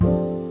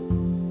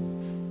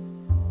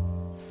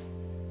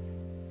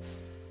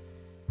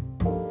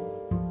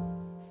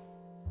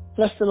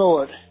Bless the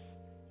Lord.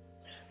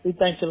 We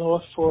thank the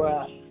Lord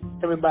for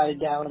everybody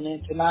dialing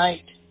in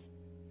tonight.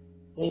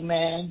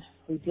 Amen.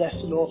 We bless the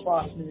Lord for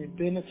our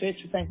benefits.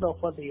 We thank the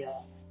Lord for the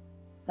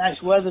nice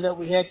weather that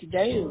we had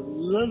today. It was a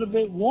little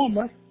bit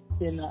warmer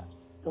than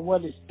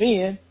what it's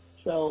been.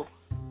 So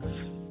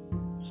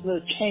it's a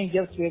little change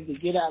up to be able to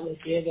get out a little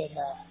bit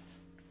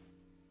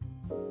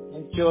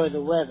and enjoy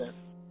the weather.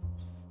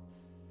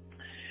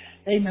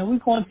 Amen. We're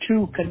going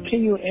to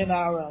continue in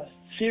our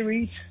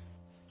series,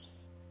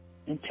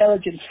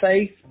 Intelligent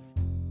Faith,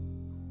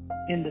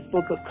 in the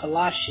book of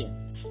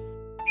Colossians.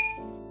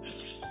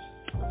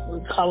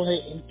 We're calling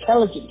it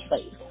Intelligent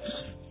Faith.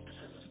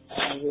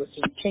 And we're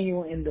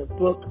continuing in the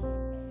book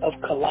of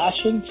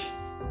Colossians.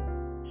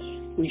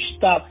 We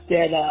stopped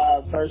at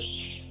verse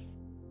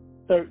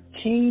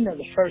 13 of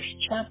the first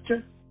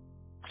chapter.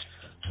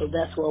 So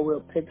that's where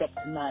we'll pick up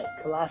tonight.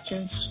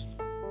 Colossians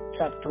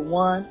chapter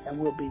 1, and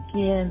we'll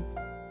begin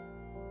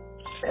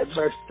at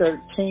verse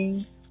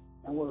 13,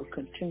 and we'll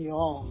continue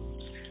on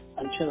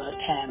until our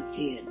time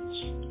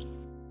ends.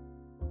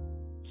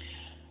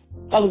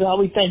 Father God,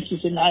 we thank you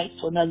tonight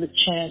for another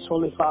chance,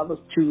 Holy Father,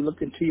 to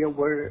look into your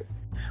word.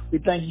 We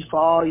thank you for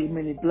all your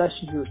many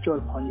blessings you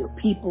bestowed upon your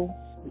people.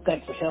 We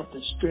thank you for health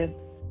and strength.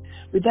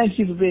 We thank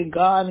you for being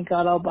God and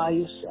God all by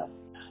yourself.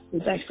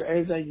 We thank you for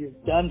everything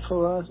you've done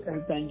for us,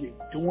 everything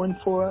you're doing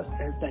for us,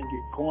 everything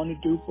you're going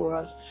to do for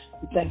us.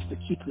 We thank you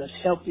for keeping us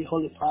healthy,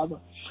 Holy Father,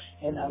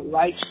 in a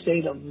right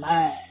state of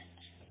mind.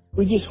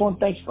 We just want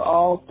to thank you for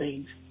all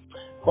things.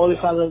 Holy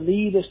Father,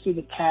 lead us through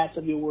the path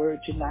of your word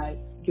tonight.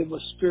 Give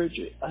us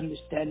spiritual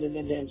understanding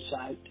and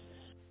insight.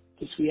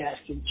 This we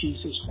ask in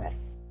Jesus' name.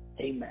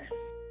 Amen.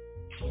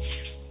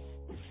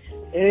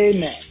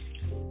 Amen.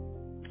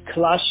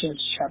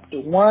 Colossians chapter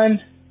 1,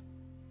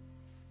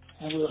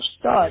 and we'll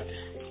start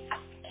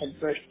at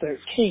verse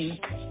 13.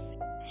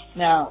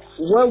 Now,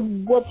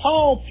 where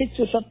Paul picks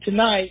us up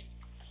tonight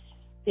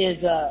is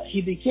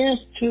he begins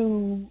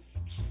to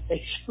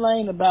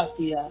explain about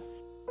the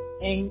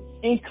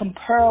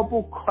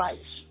incomparable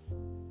Christ.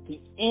 The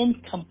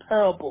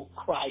incomparable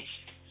Christ.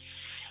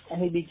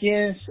 And he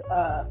begins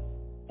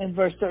in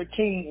verse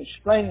 13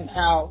 explaining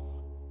how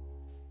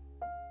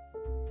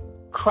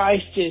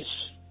Christ is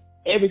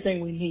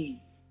everything we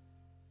need.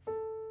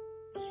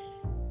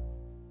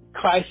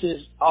 Christ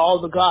is all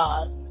the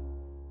God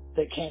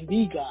that can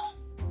be God.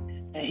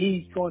 And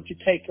he's going to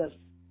take us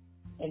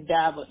and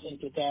dive us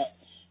into that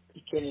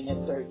beginning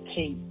at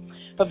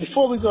 13. But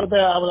before we go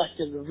there, I would like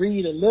to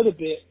read a little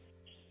bit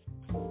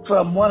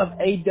from one of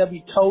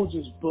A.W.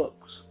 Tozer's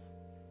books.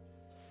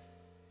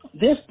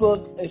 This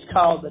book is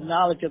called The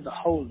Knowledge of the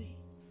Holy.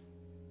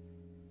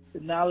 The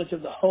Knowledge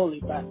of the Holy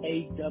by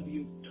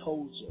A.W.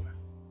 Tozer.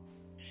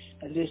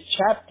 And this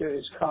chapter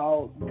is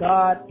called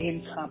God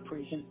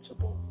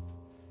Incomprehensible.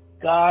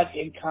 God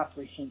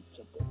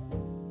Incomprehensible.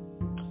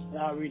 And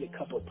I'll read a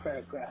couple of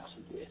paragraphs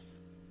of this.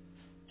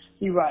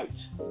 He writes,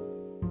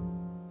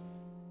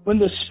 when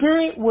the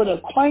Spirit would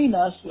acquaint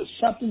us with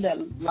something that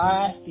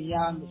lies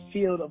beyond the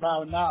field of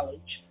our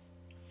knowledge,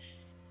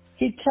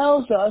 he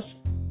tells us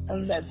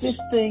that this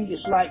thing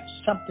is like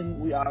something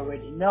we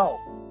already know.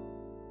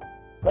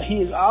 But he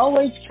is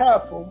always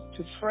careful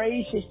to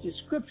phrase his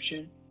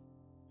description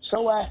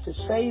so as to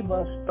save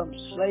us from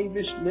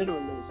slavish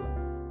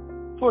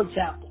literalism. For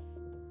example,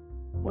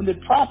 when the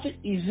prophet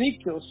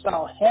Ezekiel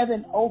saw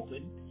heaven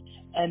open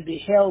and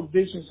beheld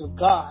visions of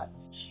God,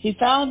 he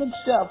found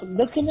himself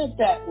looking at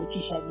that which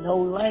he had no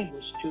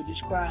language to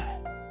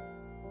describe.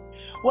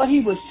 What he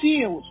was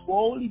seeing was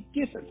wholly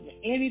different from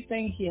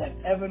anything he had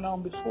ever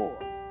known before.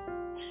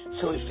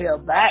 So he fell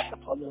back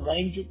upon the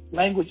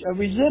language of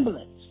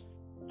resemblance.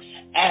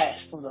 As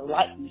for the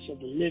likeness of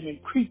the living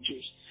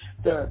creatures,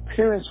 their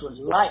appearance was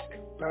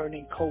like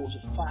burning coals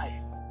of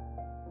fire.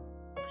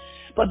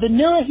 But the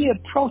nearer he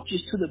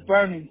approaches to the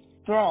burning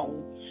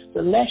throne,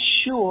 the less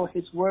sure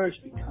his words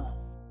become.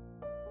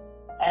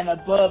 And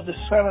above the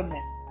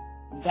firmament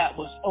that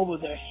was over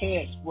their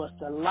heads was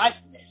the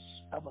likeness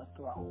of a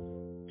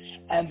throne,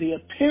 and the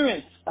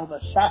appearance of a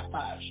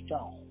sapphire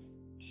stone.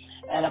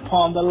 And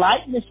upon the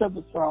likeness of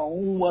the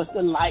throne was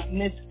the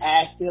likeness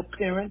as the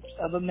appearance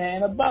of a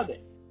man above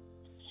it.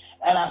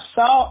 And I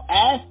saw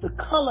as the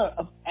color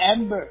of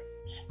amber,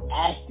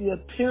 as the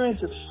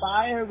appearance of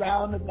fire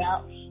round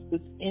about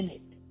within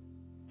it.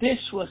 This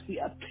was the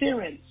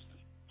appearance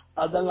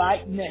of the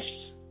likeness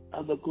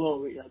of the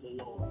glory of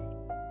the Lord.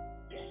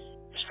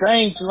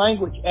 Strange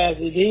language as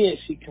it is,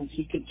 he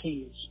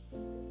continues,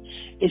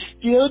 it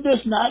still does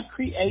not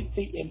create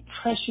the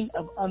impression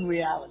of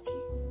unreality.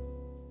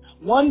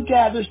 One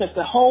gathers that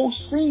the whole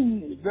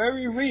scene is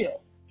very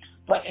real,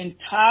 but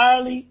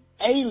entirely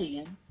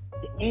alien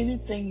to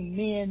anything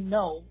men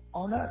know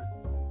on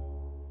earth.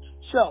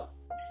 So,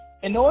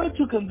 in order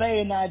to convey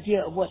an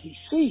idea of what he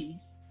sees,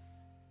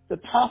 the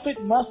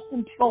prophet must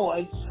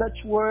employ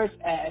such words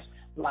as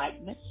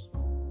likeness,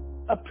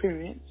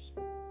 appearance,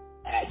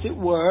 as it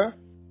were,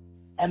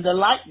 and the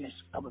likeness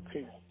of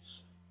appearance.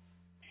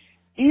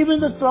 Even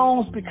the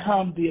thrones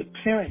become the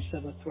appearance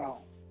of a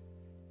throne.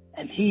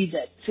 and he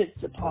that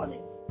sits upon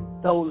it,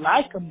 though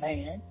like a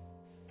man,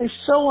 is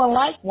so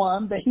unlike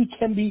one that he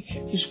can be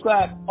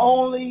described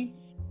only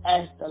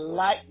as the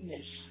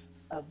likeness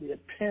of the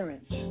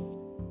appearance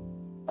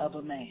of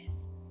a man.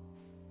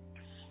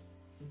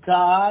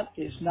 God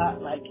is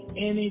not like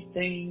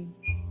anything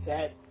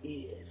that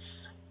is.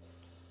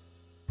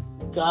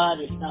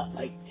 God is not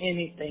like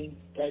anything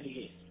that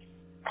is.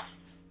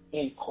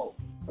 End quote.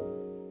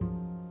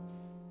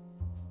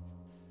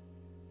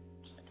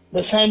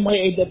 The same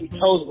way A.W.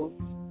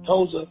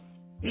 Tozer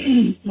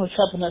was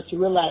helping us to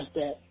realize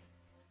that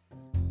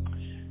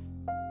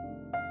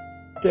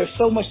there's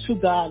so much to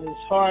God, it's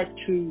hard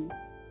to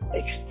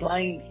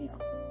explain him.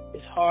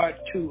 It's hard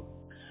to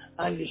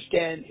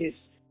understand his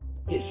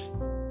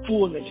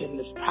fullness and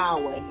his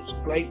power and his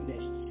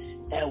greatness.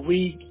 And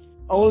we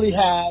only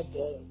have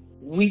the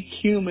weak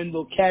human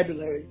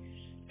vocabulary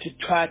to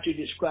try to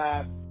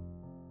describe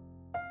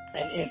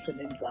an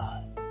infinite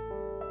God.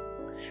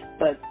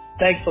 But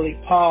thankfully,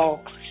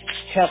 Paul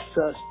helps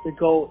us to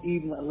go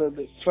even a little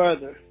bit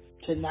further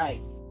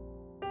tonight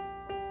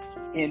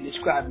in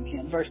describing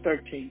him. Verse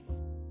 13.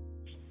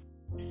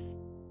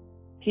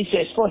 He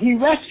says, "For he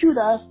rescued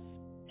us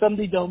from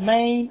the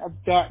domain of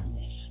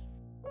darkness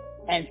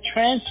and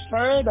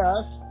transferred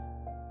us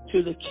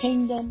to the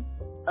kingdom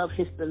of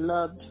his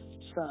beloved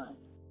Son."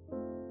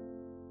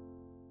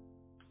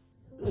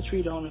 Let's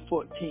read on in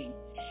 14.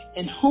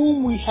 "In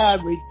whom we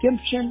have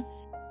redemption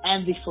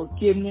and the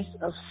forgiveness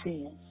of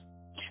sins."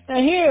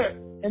 Now here,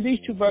 in these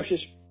two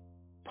verses,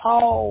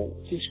 Paul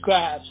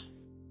describes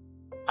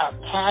our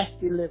past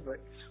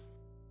deliverance.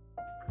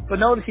 But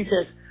notice he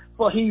says,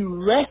 "For he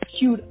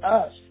rescued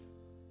us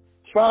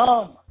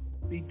from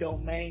the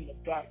domain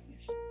of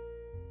darkness."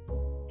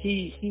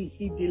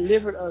 He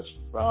delivered us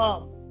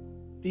from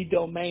the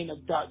domain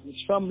of darkness,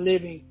 from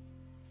living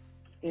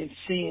in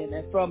sin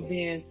and from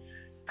being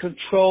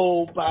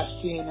controlled by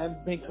sin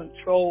and being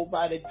controlled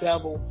by the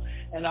devil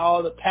and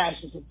all the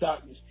passions of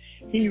darkness.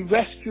 He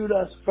rescued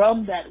us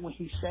from that when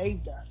he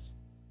saved us.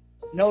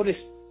 Notice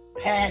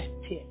past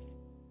tense.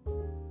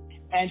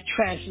 And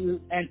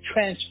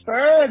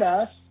transferred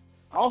us,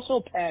 also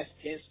past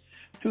tense,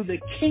 to the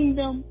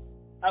kingdom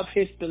of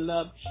his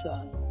beloved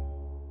Son.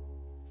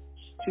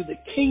 To the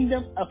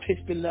kingdom of his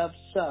beloved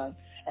Son.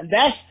 And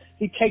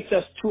he takes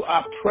us to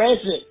our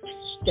present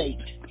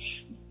state.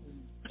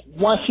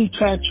 Once he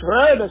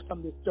transferred us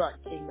from this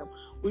dark kingdom,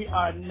 we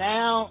are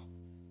now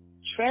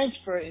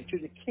transferred into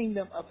the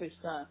kingdom of his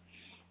Son.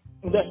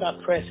 And that's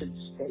our present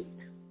state.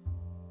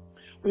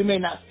 We may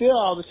not feel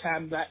all the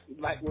time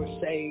like we're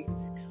saved.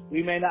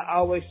 We may not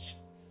always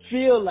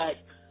feel like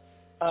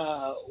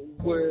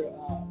we're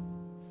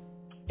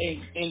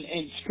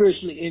in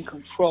spiritually in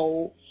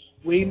control.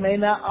 We may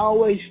not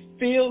always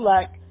feel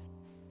like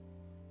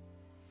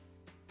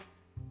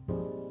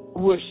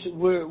we're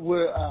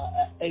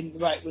in the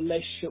right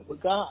relationship with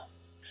God.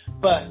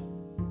 But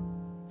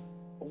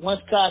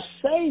once God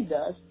saved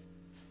us,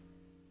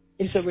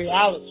 it's a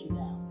reality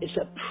now. It's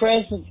a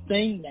present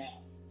thing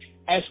now.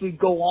 As we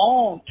go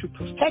on to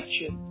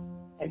perfection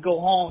and go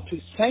on to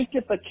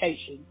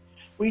sanctification,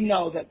 we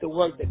know that the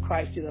work that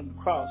Christ did on the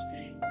cross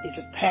is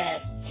a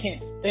past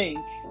tense thing,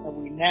 and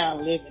we now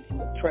live in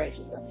the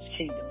presence of his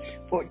kingdom.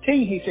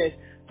 14, he says,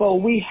 "For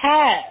we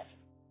have,"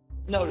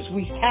 notice,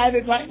 we have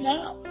it right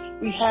now.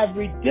 We have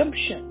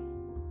redemption,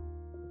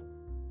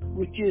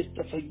 which is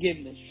the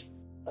forgiveness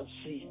of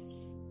sins.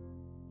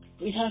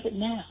 We have it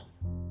now.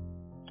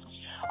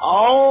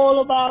 All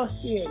of our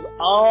sins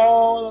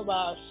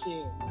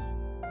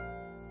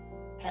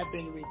have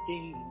been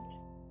redeemed.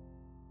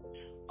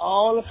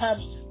 All of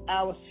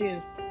our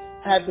sins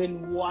have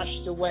been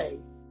washed away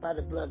by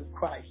the blood of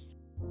Christ.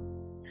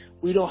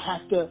 We don't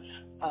have to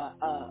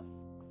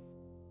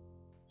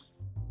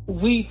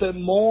weep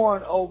and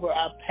mourn over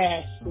our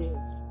past sins.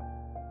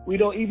 We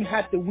don't even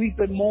have to weep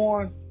and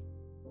mourn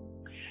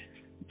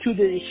to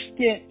the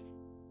extent,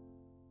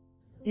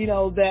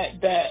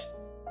 that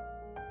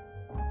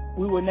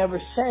we were never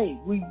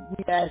saved. We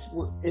ask,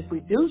 if we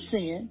do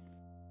sin,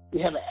 we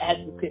have an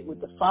advocate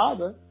with the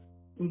Father,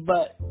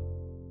 but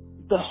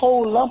the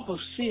whole lump of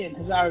sin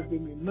has already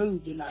been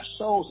removed and our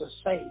souls are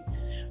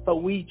saved. But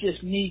we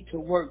just need to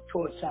work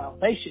towards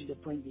salvation to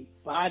bring these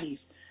bodies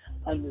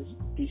under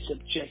the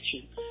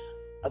subjection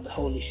of the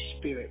Holy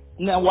Spirit.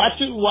 Now watch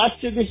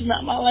it. This is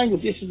not my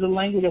language. This is the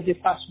language of the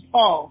Apostle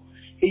Paul.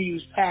 He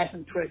used past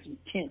and present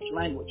tense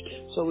language.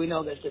 So we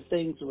know that the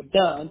things were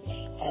done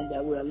and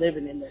that we're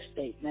living in that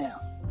state now.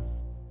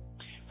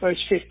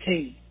 Verse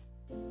 15.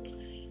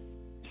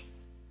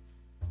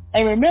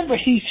 And remember,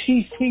 he's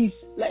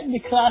letting the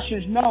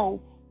Colossians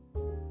know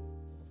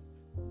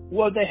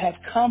where they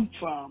have come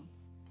from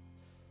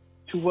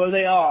to where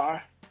they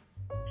are,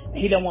 and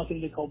he don't want them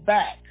to go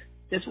back.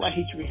 That's why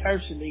he's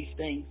rehearsing these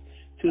things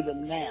to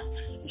them now.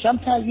 And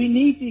sometimes we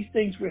need these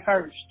things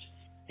rehearsed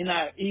in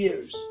our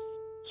ears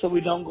so we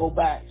don't go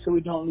back, so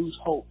we don't lose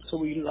hope, so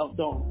we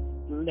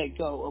don't let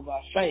go of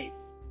our faith.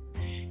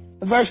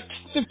 In verse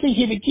 15,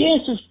 he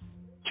begins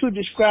to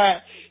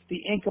describe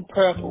the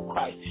incomparable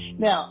Christ.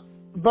 Now,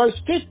 verse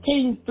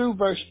 15 through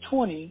verse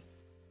 20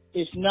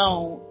 is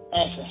known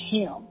as a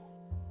hymn.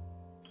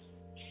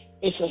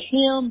 It's a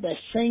hymn that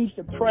sings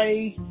the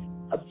praise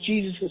of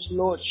Jesus'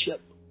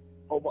 lordship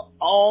over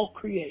all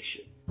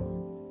creation.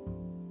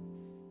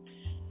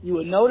 You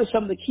will notice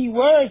some of the key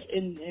words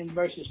in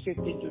verses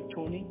 15 through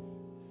 20.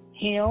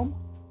 Him,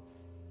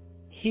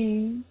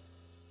 he,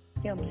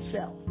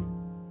 himself.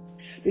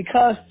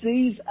 Because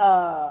these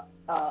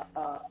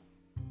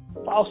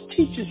false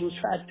teachers will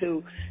try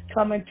to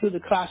come into the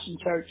Colossian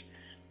church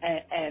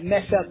and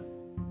mess up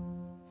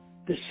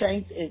the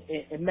saints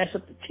and mess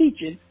up the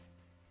teaching,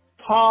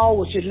 Paul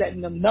was just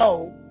letting them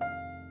know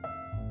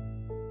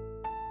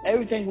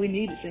everything we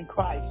need is in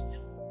Christ.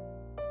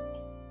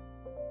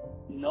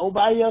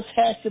 Nobody else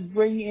has to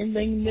bring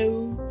anything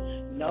new.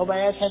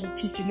 Nobody else has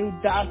to teach a new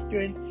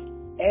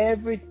doctrine.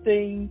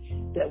 Everything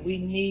that we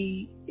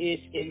need is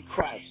in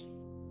Christ.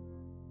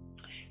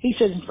 He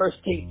says in verse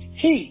 10,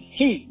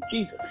 He,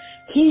 Jesus,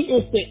 He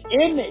is the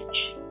image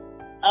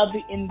of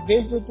the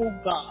invisible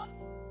God,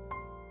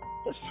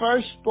 the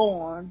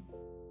firstborn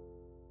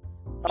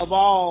of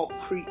all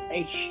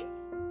creation.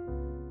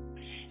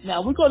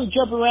 Now we're going to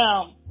jump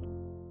around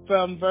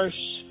from verse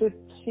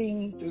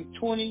 15 through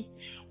 20.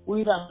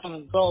 We're not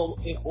going to go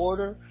in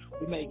order.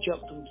 We may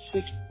jump from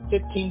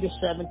 15 to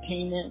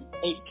 17 and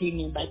 18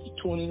 and back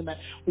to 20. And back.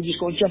 We're just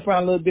going to jump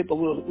around a little bit, but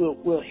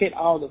we'll hit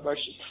all the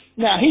verses.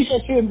 Now, he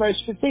says here in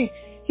verse 15,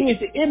 He is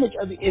the image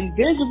of the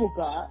invisible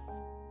God,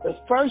 the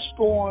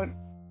firstborn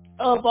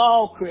of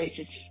all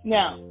creation.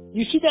 Now,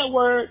 you see that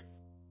word,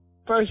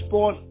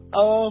 firstborn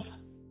of?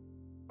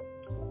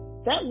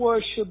 That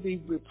word should be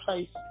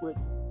replaced with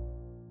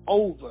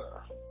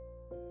over.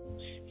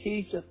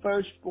 He's the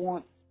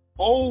firstborn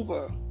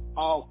over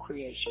all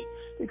creation.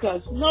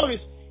 Because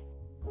notice,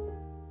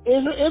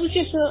 it was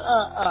just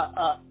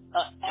a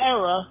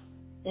error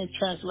in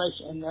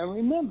translation. And now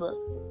remember,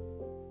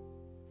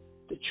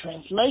 the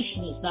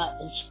translation is not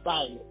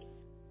inspired.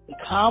 The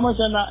commas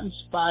are not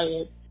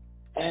inspired,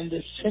 and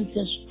the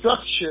sentence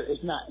structure is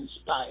not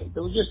inspired.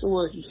 Those are just the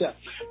words you said.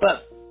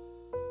 But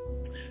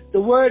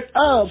the word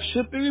of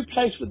should be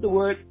replaced with the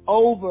word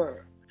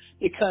over.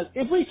 Because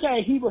if we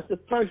say he was the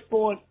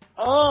firstborn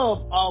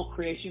of all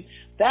creation,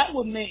 that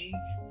would mean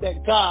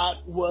that God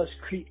was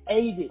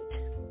created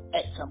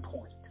at some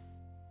point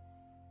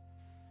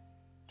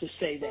to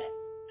say that.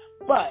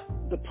 But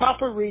the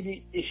proper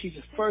reading is he's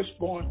the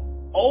firstborn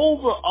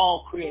over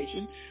all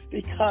creation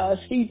because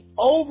he's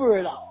over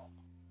it all.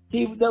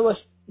 There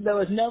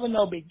was never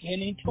no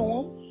beginning to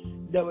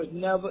him. There would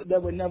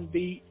never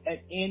be an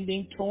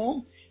ending to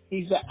him.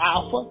 He's the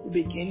Alpha, the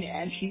beginning,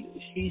 and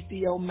he's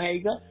the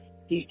Omega.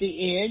 He's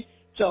the end.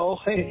 So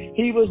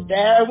he was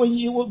there when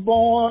you were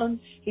born.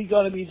 He's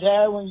going to be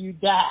there when you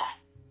die.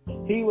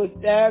 He was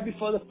there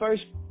before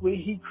when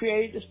he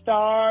created the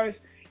stars.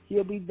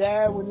 He'll be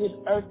there when this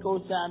earth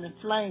goes down in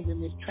flames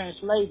and is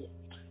translated.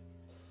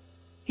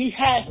 He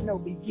has no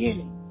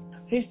beginning.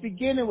 His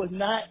beginning was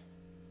not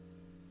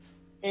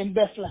in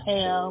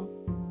Bethlehem,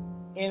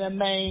 in a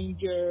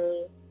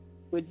manger,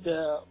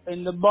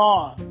 in the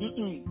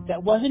barn.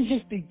 That wasn't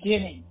his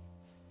beginning.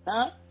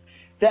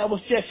 That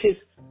was just his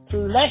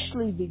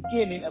fleshly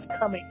beginning of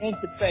coming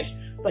into flesh.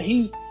 But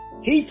he's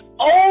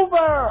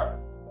over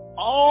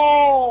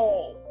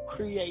all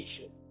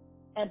creation.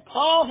 And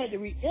Paul had to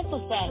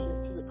re-emphasize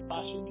this to the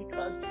Colossians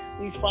because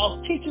these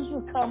false teachers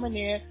were coming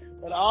in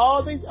with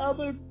all these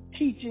other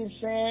teachings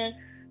saying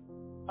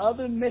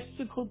other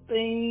mystical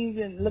things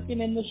and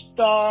looking in the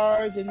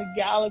stars and the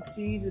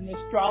galaxies and the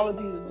astrology,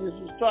 and this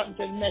was starting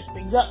to mess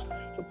things up.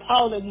 So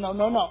Paul said,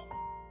 no.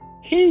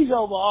 He's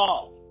over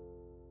all.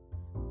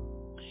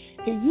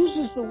 He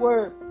uses the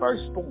word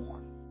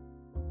firstborn,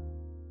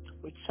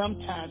 which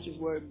sometimes his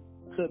word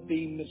could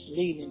be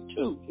misleading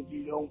too if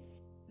you don't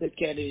look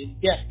at it in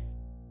depth.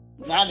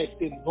 Not it's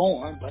been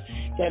born, but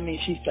that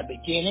means he's the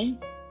beginning,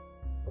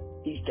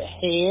 he's the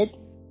head,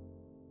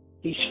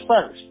 he's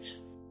first.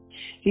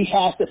 He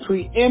has the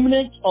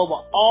preeminence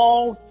over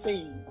all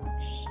things.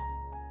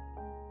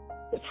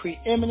 The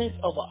preeminence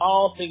over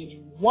all things.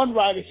 One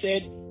writer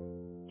said,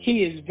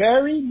 he is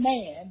very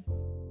man,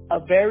 a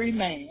very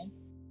man,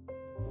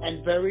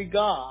 and very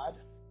God,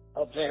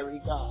 a very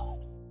God.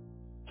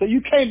 So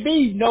you can't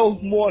be no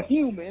more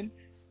human,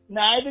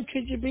 neither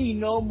could you be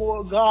no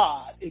more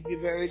God if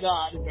you're very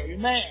God and very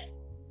man.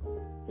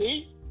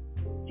 See?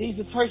 He's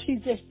the first,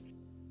 he's just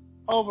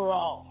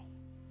overall.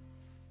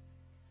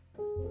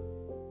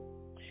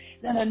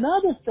 Then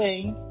another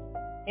thing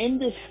in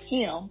this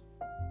hymn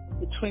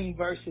between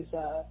verses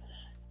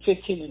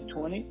 15 and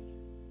 20,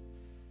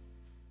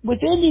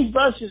 within these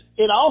verses,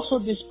 it also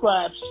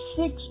describes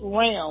 6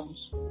 realms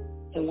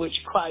in which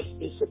Christ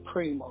is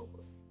supreme over.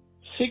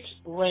 6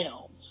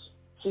 realms,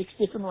 6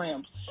 different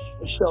realms.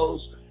 It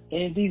shows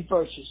in these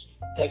verses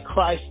that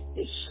Christ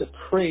is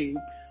supreme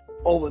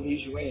over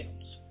these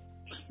realms.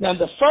 Now,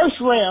 the first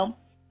realm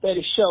that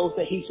it shows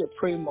that he's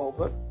supreme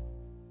over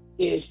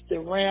is the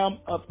realm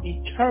of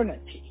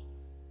eternity.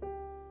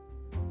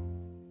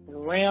 The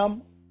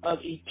realm of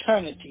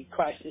eternity,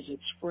 Christ is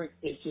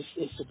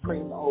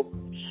supreme over.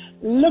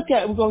 We're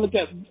going to look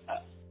at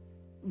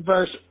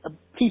a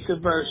piece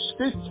of verse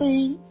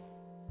 15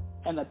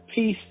 and a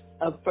piece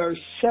of verse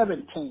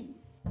 17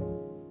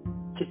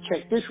 to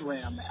check this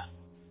realm out.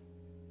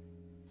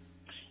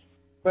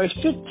 Verse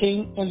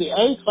 15, in the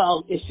A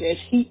clause, it says,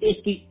 He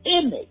is the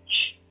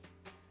image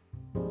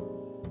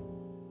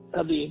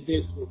of the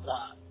invisible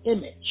God.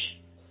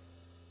 Image.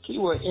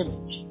 Keyword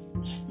image.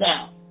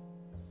 Now,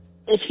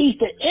 if He's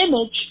the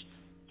image,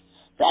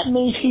 that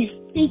means He's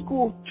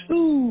equal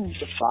to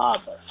the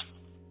Father.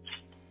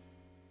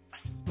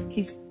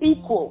 He's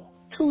equal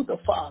to the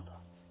Father.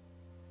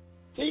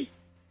 See?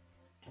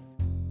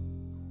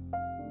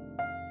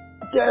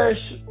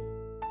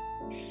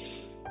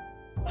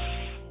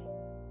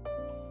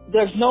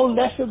 There's no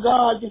lesser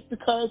God just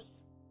because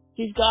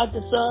He's God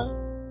the Son.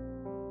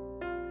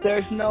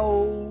 There's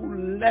no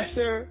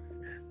lesser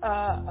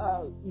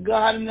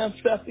God in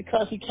Himself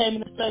because He came in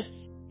the flesh.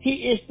 He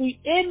is the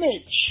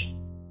image.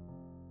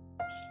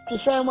 The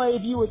same way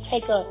if you would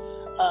take a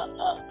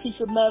piece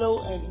of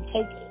metal and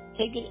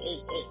take it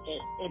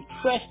and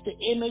press the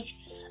image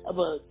of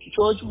a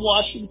George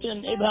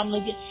Washington, Abraham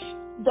Lincoln,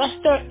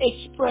 that's their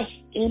express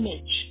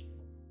image.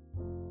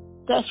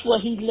 That's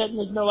what He's letting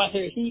us know out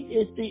here. He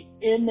is the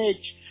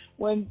image.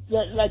 When,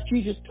 like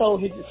Jesus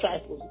told His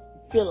disciples,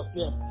 Philip,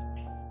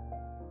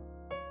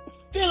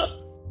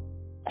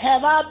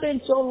 have I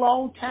been so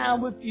long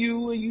time with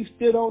you and you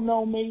still don't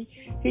know me?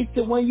 He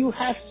said, when you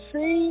have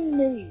seen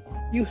me,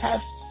 you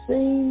have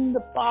seen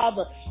the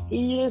Father.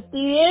 He is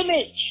the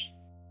image,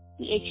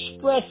 the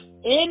express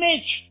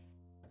image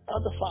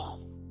of the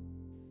Father.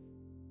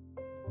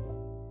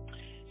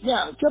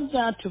 Now, jump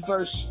down to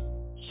verse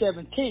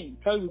 17.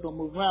 Probably we're going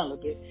to move around a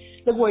little bit.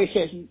 Look where it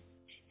says,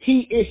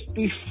 He is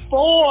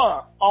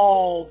before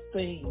all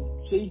things.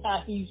 See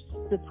how He's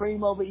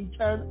supreme over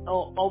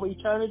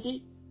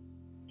eternity?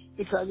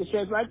 Because it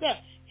says right there,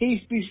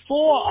 He's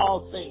before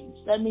all things.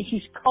 That means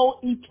He's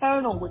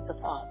co-eternal with the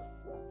Father.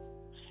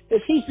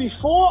 If He's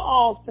before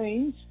all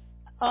things,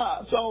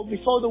 so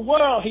before the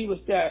world He was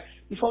there,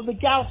 before the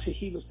galaxy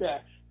He was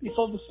there,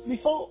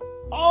 before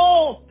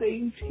all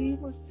things He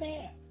was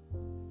there.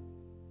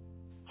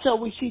 So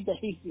we see that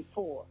He's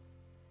before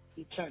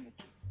eternity.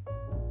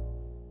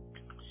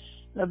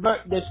 Now,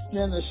 then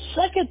the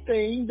second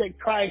thing that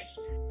Christ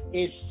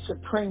is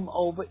supreme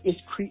over is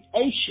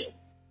creation.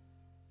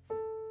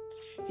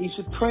 He's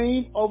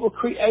supreme over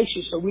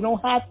creation. So we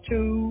don't have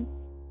to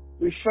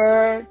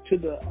refer to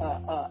the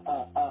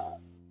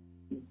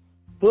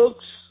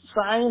books,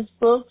 science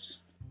books,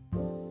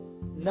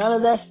 none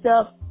of that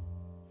stuff.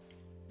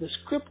 The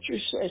scripture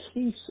says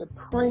He's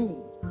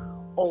supreme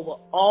over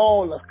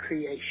all of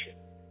creation.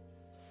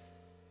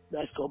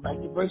 Let's go back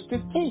to verse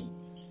 15.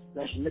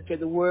 Let's look at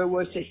the word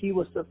where it says He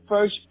was the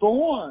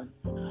firstborn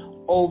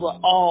over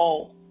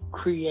all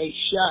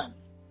creation.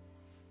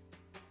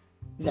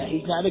 Now,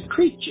 He's not a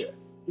creature.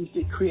 He's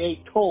the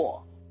creator.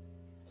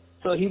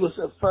 So He was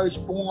the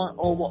firstborn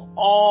over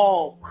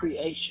all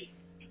creation.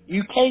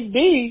 You can't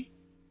be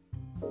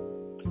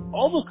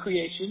over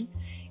creation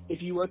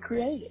if you were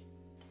created.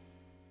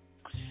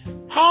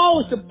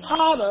 How is the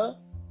pot,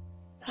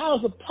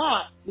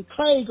 the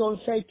clay, going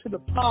to say to the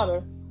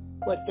potter,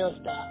 what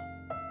dost thou?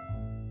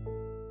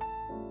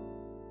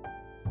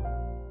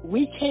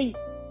 We can't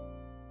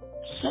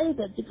say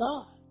that to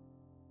God.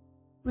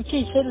 We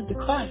can't say that to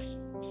Christ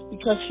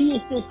because He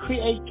is the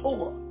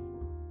creator.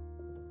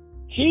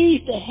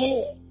 He's the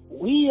head.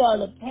 We are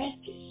the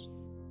branches.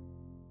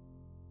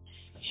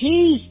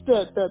 He's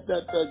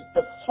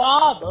the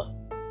Father,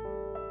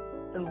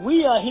 and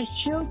we are His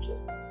children.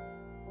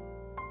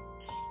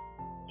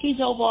 He's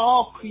over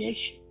all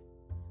creation.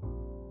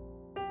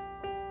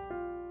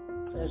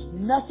 There's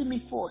nothing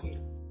before Him.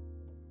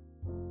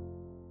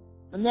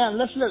 And now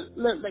let's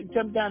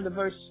jump down to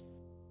verse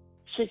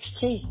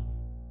 16.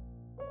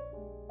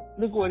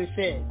 Look what it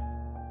says.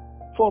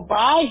 For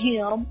by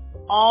Him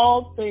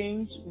all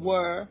things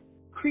were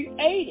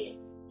created.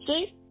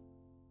 See?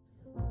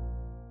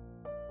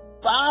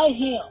 By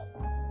Him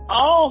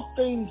all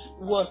things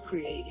were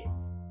created.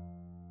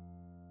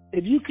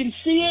 If you can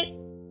see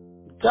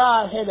it,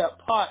 God had a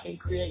part in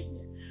creating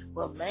it.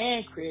 Well,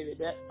 man created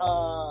that.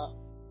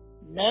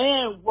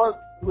 Man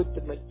worked with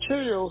the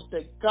materials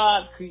that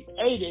God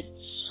created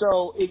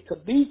so it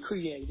could be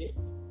created.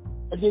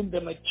 And then the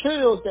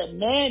materials that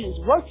man is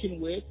working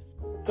with,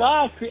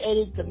 God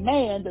created the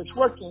man that's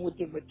working with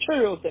the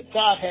materials that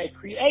God had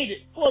created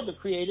for the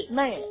created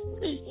man.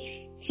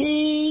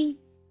 He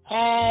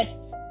had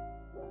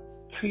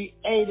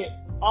created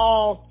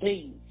all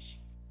things.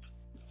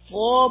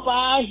 For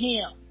by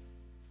Him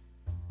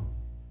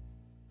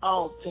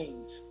all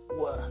things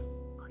were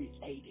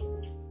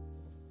created.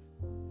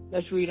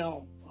 Let's read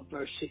on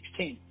verse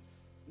 16.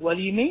 What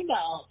do you mean by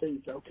all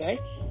things? Okay,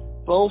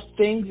 both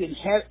things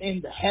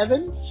in the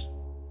heavens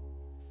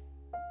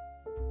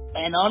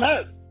and on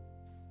earth.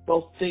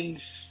 Both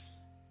things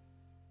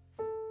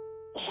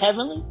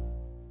heavenly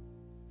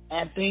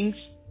and things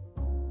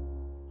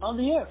on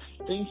the earth,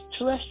 things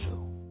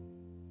terrestrial.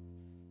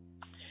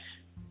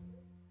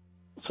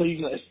 So you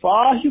can, as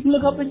far as you can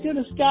look up into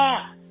the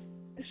sky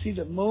and see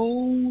the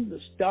moon, the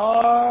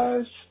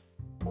stars,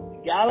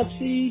 the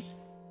galaxies,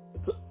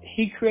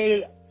 he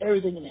created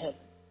everything in heaven.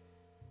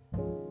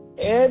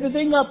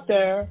 Everything up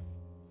there,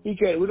 he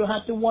created. We don't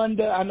have to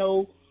wonder. I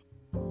know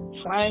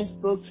science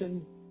books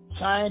and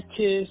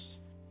scientists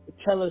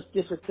tell us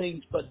different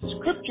things, but the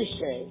scripture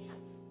says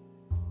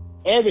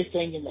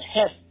everything in the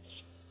heavens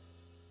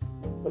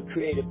was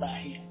created by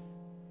him.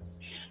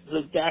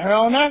 Look down here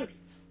on earth,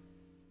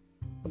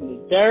 from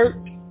the dirt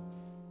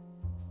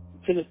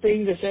to the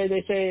things that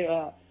they say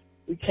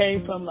we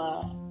came from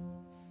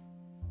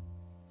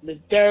the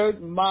dirt,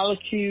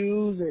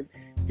 molecules, and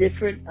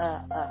different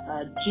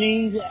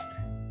genes.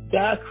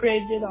 God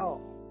created it all.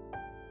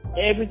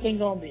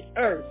 Everything on the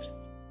earth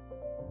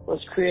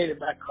was created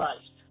by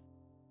Christ.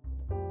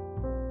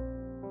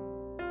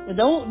 And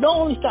don't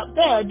only stop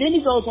there. Then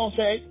he goes on to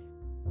say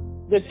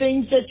the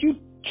things that you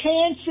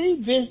can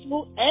see,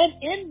 visible and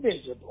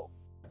invisible.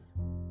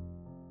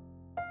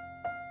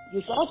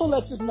 This also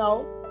lets us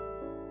know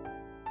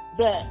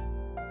that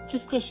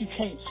just because you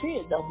can't see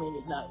it don't mean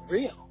it's not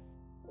real.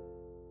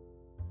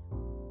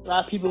 A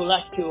lot of people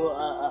like to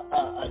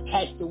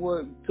attach the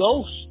word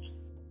ghost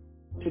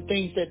to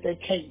things that they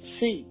can't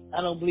see. I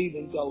don't believe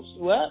in ghosts.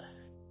 Well,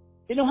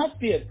 it don't have to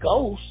be a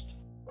ghost.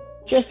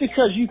 Just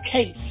because you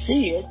can't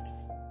see it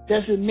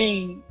doesn't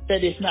mean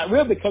that it's not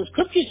real, because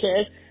Scripture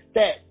says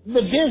that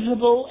the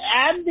visible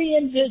and the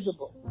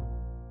invisible.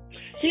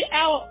 See,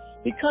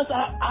 because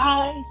our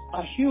eyes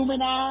are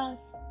human eyes,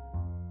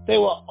 they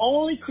were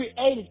only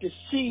created to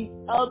see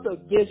other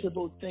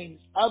visible things,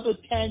 other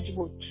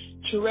tangible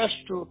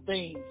terrestrial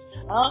things.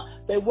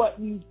 They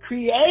weren't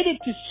created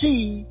to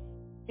see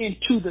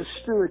into the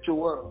spiritual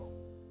world.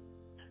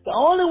 The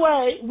only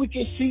way we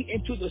can see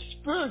into the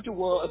spiritual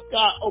world is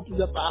God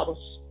opens up our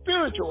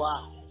spiritual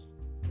eyes.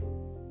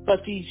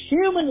 But these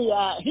human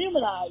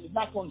eyes is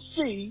not going to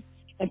see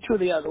into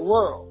the other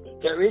world.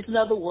 There is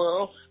another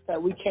world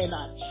that we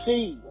cannot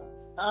see.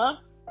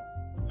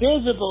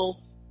 Visible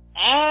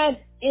and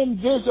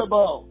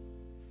invisible.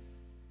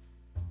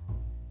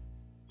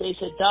 They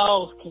said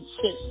dogs can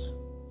sense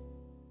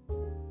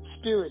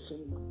spirits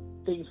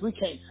and things we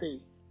can't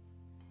see.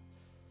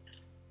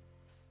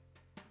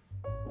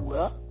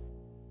 Well,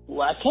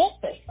 why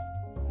can't they?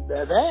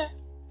 They're there.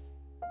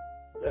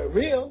 They're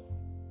real.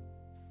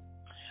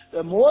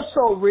 They're more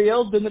so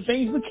real than the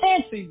things we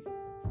can't see.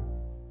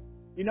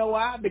 You know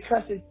why?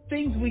 Because the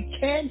things we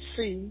can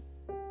see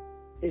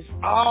is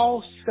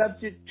all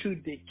subject to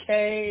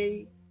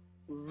decay,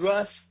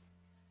 rust,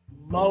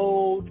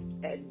 mold,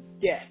 and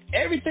death.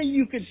 Everything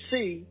you can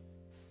see,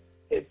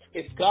 if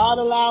God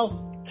allows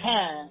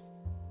time,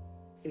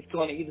 it's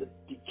going to either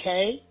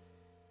decay,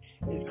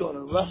 it's going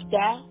to rust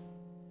out,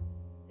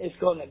 it's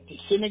going to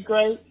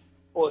disintegrate,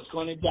 or it's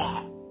going to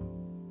die.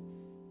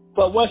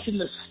 But what's in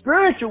the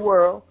spiritual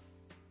world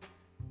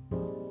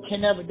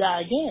can never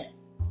die again.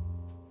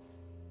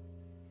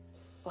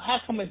 Well,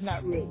 how come it's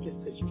not real just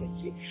because you can't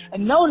see it?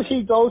 And notice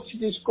he goes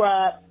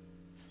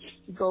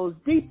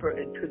deeper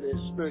into the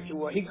spiritual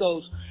world.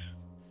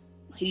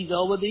 He's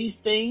over these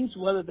things,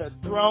 whether they're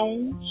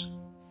thrones,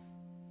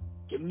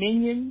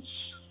 dominions,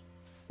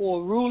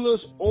 or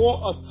rulers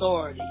or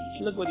authorities.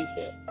 Look what he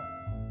said.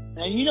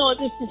 Now, you know what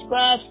this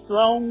describes?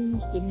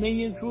 Thrones,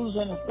 dominions, rulers,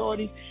 and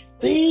authorities.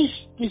 These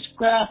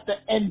describe the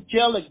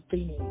angelic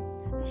beings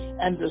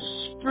and the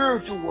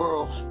spiritual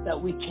world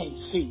that we can't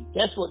see.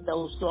 That's what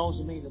those thrones,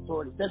 dominions, and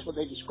authorities, that's what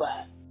they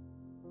describe.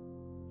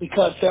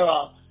 Because there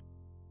are,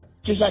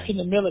 just like in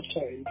the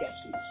military, you got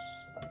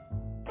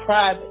these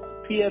private,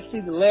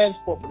 PFC, the lance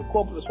corporal, the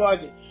corporal, the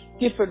sergeant,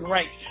 different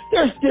ranks.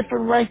 There's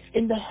different ranks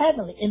in the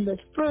heavenly, in the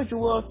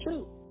spiritual world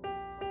too.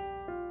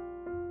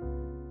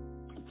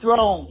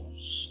 Thrones,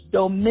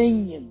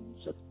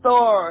 dominions,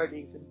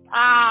 authorities, and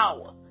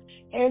power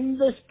in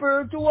the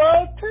spiritual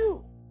world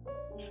too.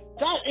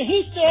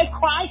 He said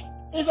Christ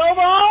is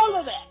over all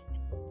of that.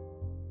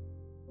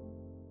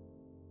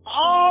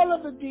 All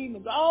of the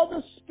demons, all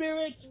the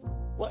spirits,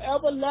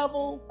 whatever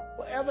level,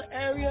 whatever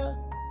area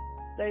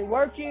they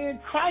work in,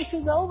 Christ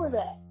is over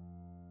that.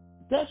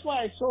 That's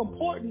why it's so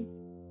important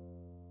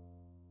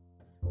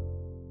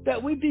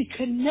that we be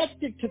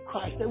connected to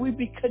Christ, that we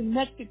be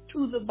connected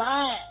to the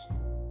vine.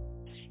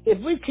 If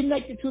we're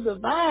connected to the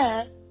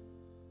vine,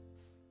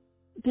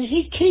 then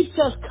he keeps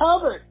us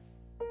covered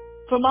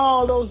from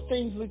all those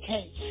things we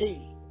can't see.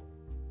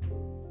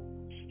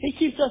 He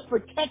keeps us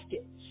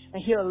protected,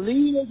 and he'll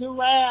lead us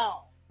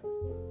around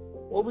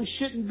where we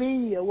shouldn't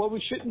be, or where we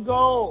shouldn't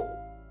go,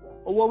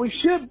 or where we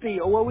should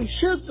be, or where we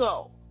should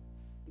go,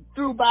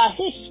 through by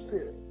his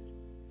Spirit.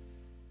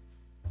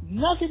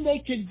 Nothing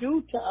they can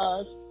do to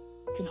us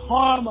can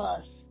harm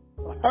us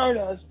or hurt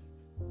us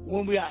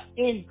when we are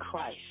in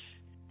Christ.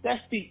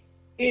 That's the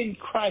in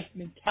Christ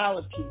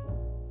mentality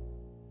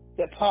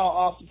that Paul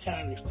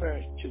oftentimes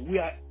refers to. We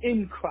are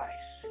in Christ.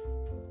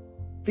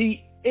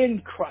 Be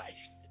in Christ.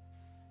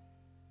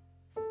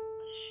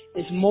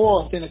 It's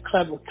more than a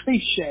clever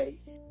cliche.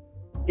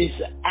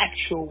 It's an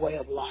actual way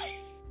of life.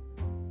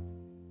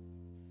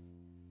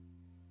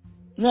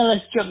 Now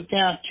let's jump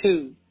down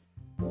to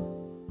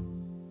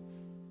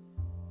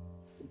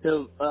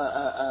the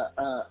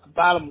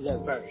bottom of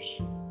that verse.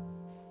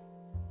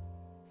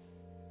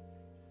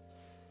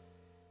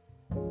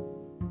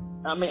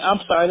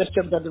 Let's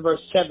jump down to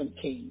verse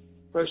 17.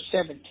 Verse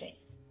 17.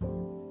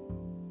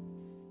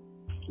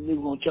 We're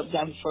going to jump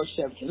down to verse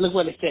 17. Look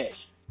what it says.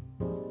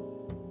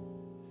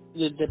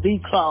 The B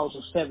clause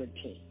of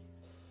 17.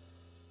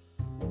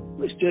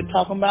 We're still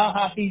talking about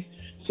how he's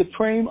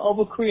supreme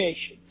over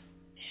creation.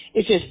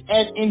 It says,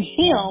 and in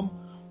him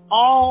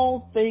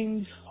all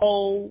things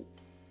hold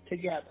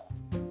together.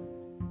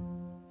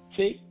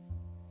 See?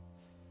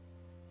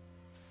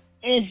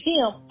 In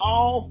him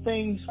all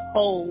things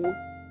hold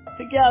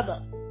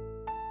together.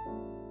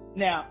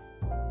 Now,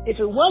 if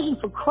it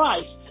wasn't for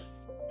Christ,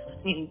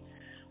 we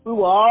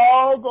would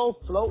all go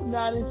floating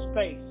out in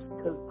space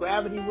because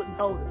gravity wouldn't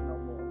hold us no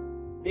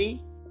more.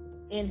 See?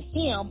 In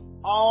him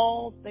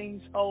all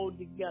things hold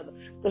together.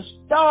 The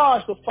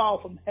stars will fall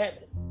from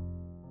heaven.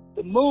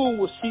 The moon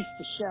will cease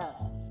to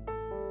shine.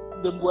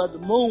 The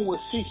moon will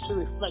cease to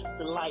reflect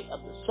the light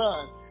of the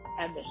sun,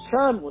 and the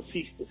sun will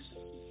cease to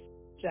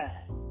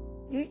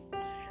shine.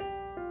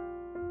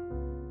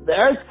 The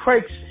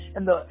earthquakes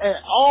and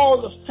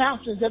all the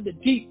fountains of the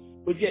deep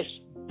will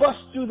just bust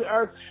through the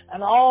earth,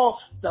 and all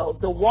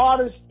the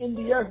waters in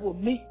the earth will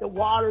meet the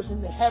waters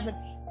in the heaven.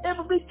 It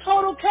will be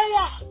total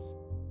chaos.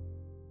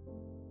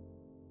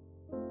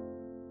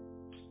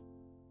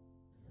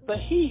 But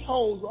he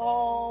holds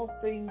all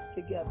things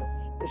together.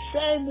 The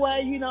same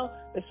way, you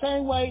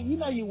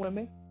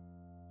women.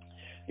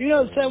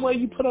 The same way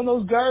you put on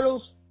those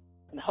girdles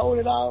and hold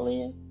it all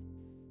in.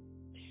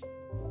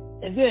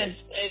 And then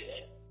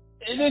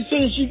as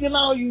soon as you get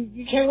on,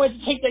 you can't wait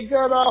to take that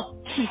girdle off.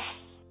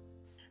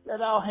 Let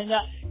it all hang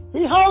out.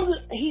 He holds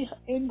it.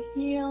 In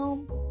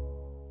him,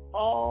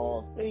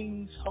 all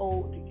things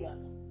hold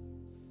together.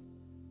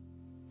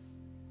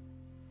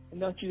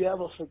 And don't you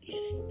ever forget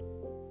it.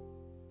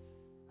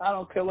 I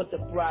don't care what the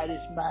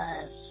brightest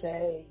minds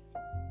say,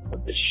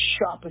 what the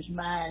sharpest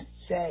minds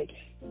say.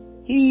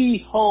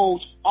 He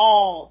holds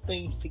all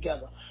things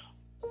together.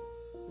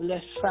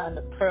 Let's find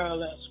a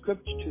parallel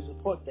scripture to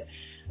support that.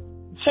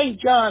 St.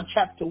 John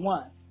chapter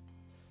 1.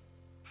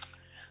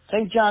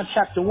 St. John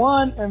chapter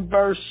 1 and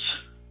verse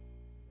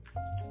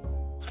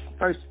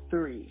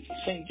 3.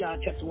 St. John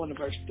chapter 1 and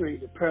verse 3.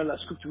 The parallel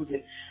scripture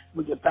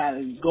we can find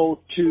and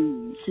go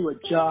to see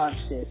what John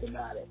says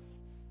about it.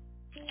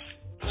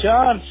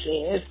 John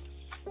says,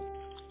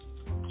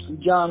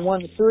 John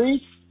 1 and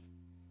 3,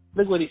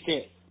 look what he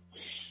said.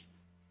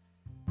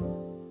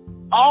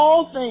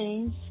 All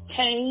things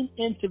came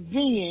into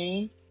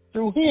being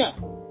through him.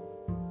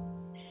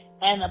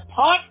 And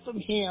apart from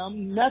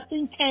him,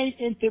 nothing came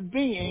into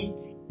being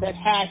that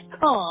has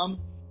come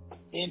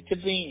into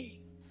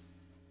being.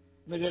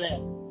 Look at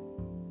that.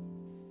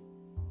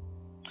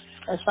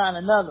 Let's find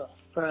another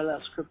parallel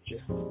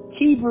scripture.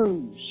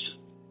 Hebrews.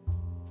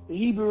 The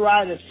Hebrew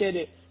writer said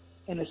it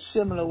in a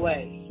similar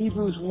way.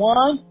 Hebrews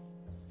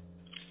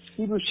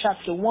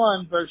chapter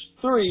 1, verse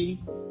 3,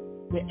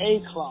 the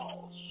A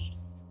clause.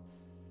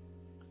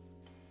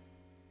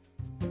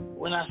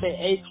 When I say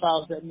A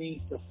clause, that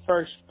means the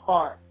first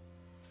part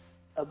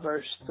of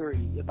verse 3.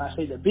 If I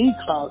say the B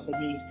clause, it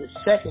means the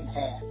second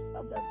half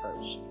of that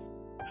verse.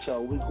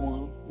 So we're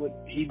going with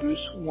Hebrews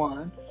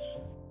 1,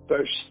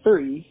 verse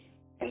 3,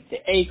 at the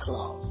A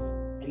clause.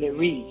 And it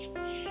reads,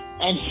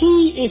 and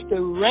he is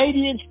the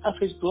radiance of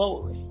his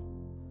glory,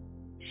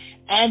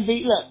 and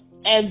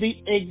the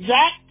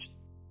exact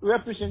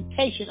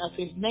representation of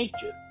his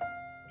nature,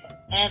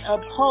 and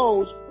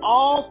upholds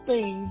all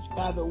things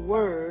by the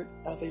word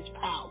of his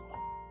power.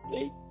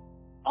 See?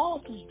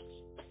 All things.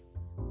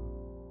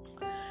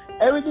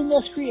 Everything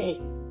that's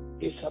created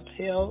is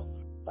upheld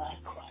by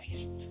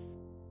Christ.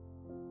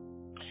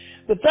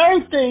 The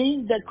third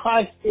thing that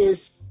Christ is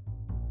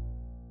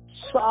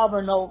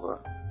sovereign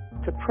over,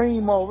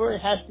 supreme over,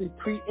 it has the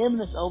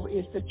preeminence over,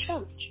 is the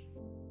church.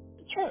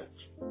 The church.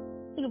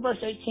 Look at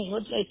verse 18.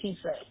 What does 18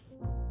 say?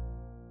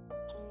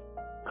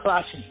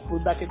 Colossians.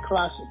 We're back in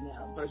Colossians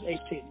now. Verse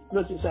 18.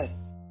 What does it say?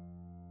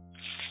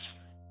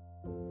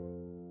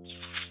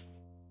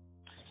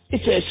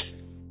 It says,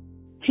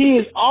 he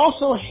is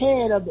also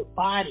head of the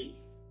body,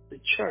 the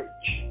church.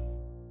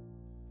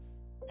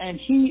 And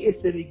he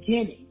is the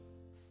beginning,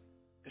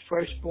 the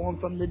firstborn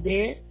from the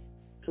dead,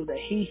 so that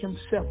he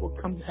himself will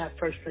come to have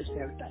first place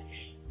in everything.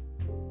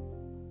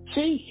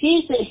 See,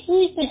 he's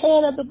the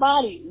head of the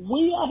body.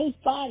 We are his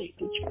body,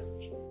 the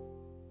church.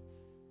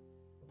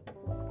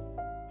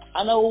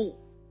 I know,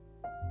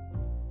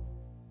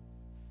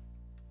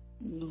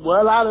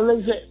 well,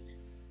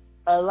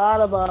 a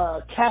lot of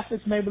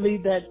Catholics may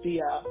believe that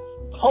the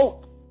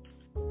Pope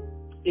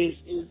is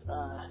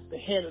the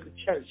head of the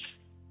church.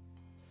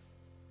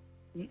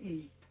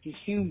 He's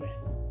human.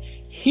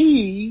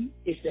 He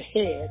is the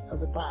head of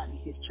the body,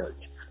 his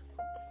church.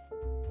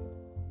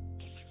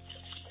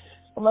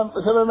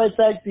 Somebody may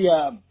think the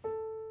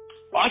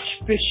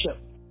Archbishop,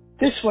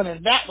 this one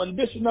and that one,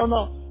 this one,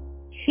 no.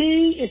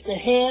 He is the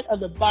head of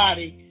the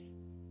body,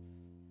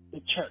 the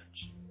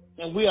church.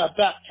 And we are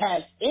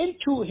baptized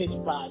into his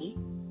body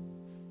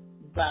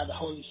by the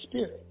Holy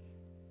Spirit.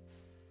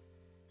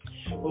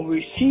 When we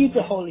receive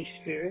the Holy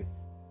Spirit,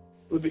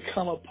 we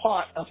become a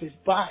part of his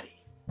body.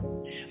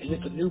 As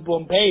if a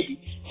newborn baby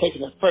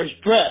taking the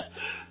first breath,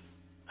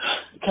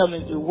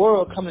 coming into the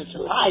world, coming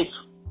into life.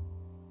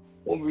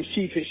 When we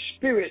receive his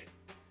Spirit,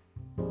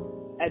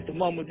 at the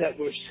moment that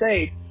we're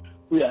saved,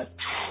 we are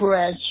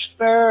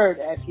transferred,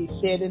 as he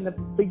said in the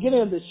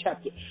beginning of this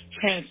chapter,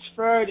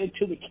 transferred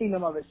into the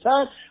kingdom of his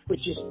Son,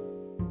 which is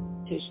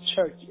his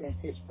church and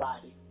his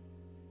body.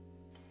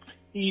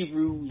 He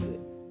rules it.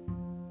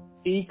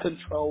 He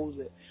controls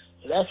it.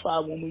 So that's why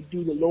when we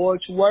do the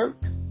Lord's work,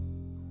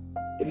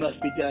 it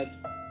must be done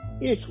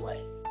his way.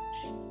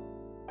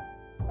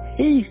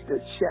 He's the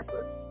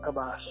shepherd of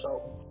our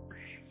soul.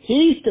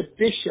 He's the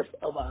bishop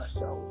of our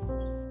soul.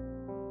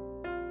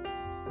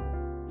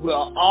 We're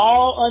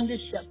all under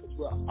shepherds.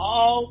 We're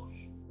all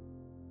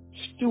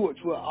stewards.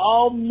 We're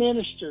all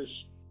ministers.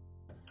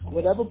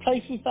 Whatever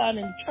place we find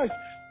in the church,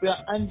 we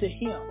are under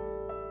him.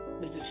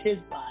 This is his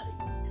body.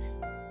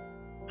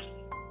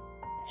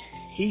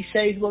 He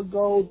says what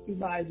goes through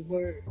by his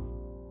word.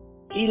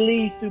 He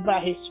leads through by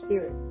his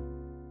Spirit.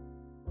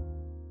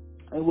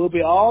 And we'll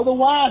be all the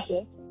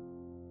wiser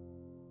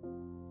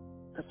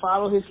to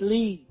follow his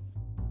lead.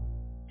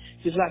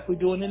 Just like we're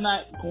doing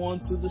tonight, going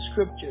through the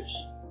scriptures.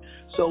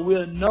 So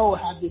we'll know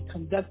how to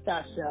conduct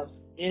ourselves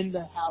in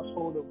the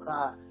household of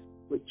God,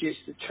 which is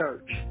the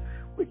church,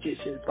 which is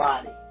his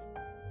body.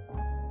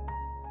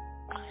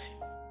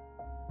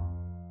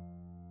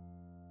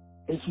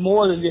 It's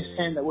more than just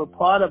saying that we're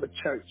part of a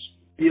church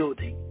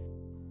building.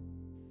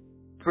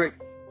 Brick,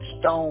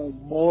 stone,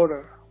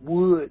 mortar,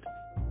 wood,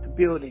 the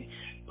building.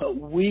 But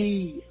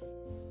we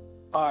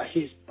are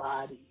his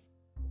body,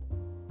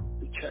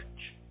 the church.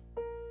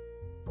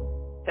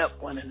 Help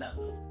one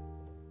another.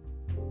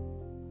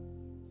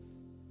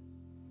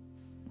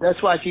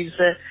 That's why Jesus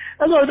said,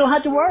 oh, no, we don't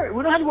have to worry.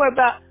 We don't have to worry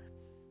about,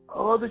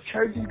 the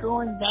church is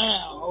going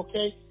down,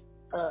 okay?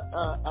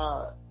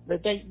 They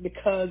think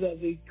because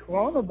of the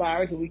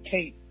coronavirus we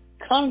can't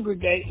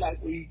congregate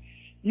like we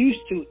used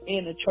to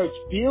in a church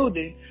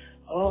building.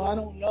 Oh, I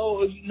don't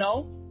know.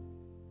 No.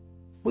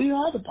 We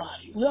are the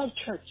body. We are the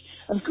church.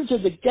 And scripture,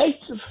 the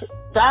gates of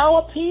thou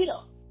art Peter.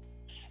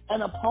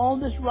 And upon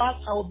this rock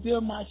I will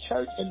build my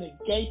church, and the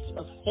gates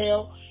of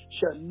hell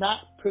shall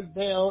not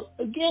prevail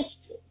against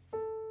it.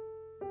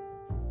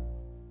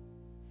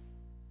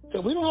 So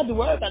we don't have to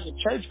worry about the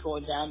church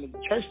going down and the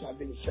church not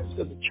being the church,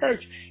 because the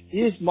church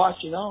is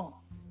marching on.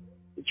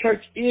 The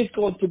church is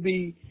going to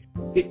be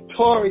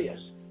victorious.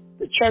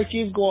 The church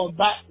is going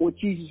back with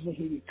Jesus when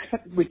he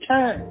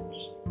returns.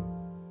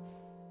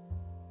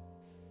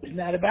 It's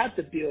not about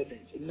the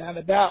buildings. It's not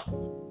about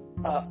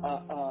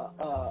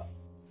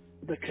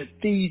the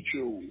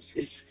cathedrals.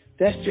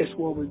 That's just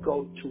where we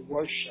go to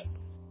worship.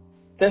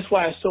 That's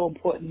why it's so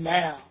important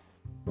now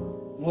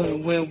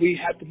when we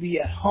have to be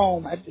at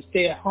home, have to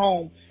stay at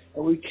home,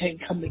 and we can't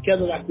come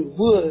together like we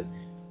would,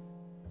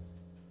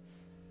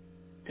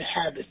 to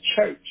have the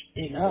church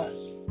in us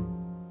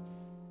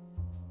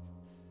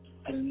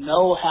and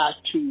know how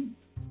to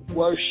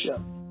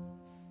worship,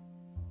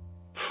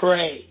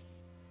 pray,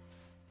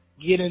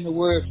 get in the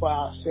word for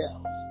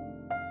ourselves,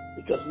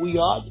 because we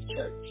are the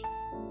church.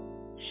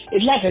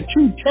 It's like a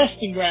true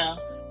testing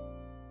ground,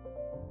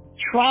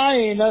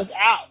 trying us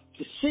out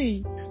to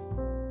see,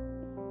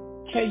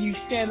 can you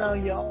stand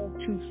on your own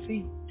 2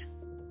 feet?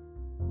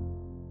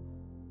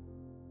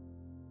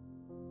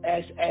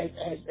 As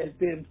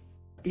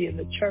being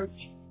the church.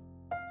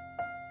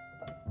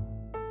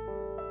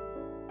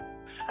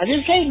 I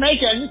just can't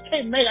make it. I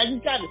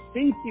just got to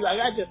see you.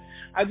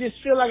 I just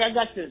feel like I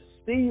got to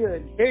see you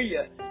and hear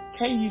you.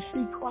 Can you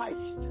see Christ?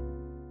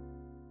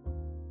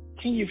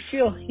 Can you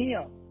feel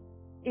him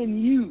in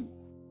you?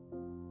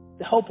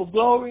 The hope of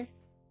glory.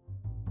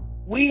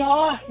 We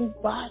are his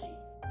body.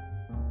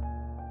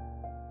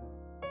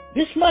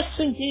 This must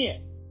sink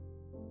in.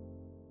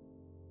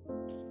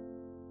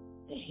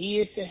 And he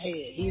is the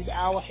head. He is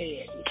our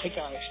head. We take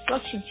our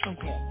instructions from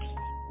him.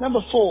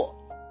 Number 4.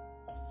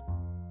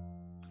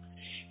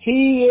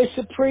 He is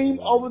supreme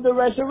over the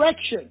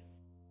resurrection.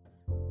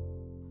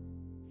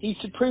 He's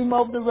supreme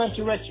over the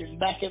resurrection.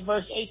 Back at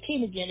verse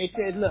 18 again, it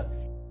says, look,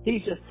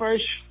 he's the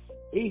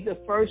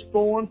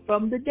firstborn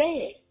from the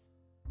dead.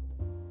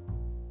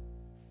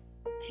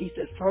 He's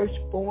the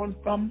firstborn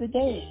from the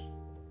dead.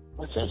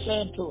 What's that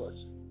saying to us?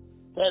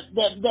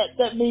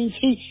 That means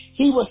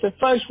he was the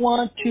first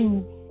one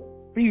to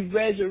be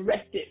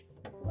resurrected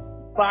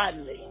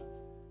bodily.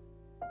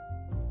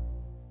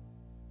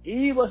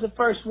 He was the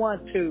first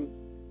one to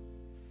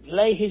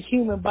lay his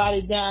human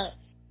body down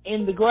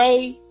in the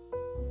grave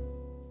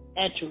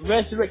and to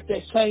resurrect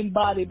that same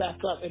body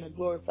back up in a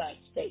glorified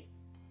state.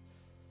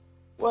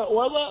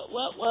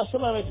 Well,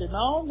 somebody said,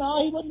 no,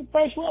 he wasn't the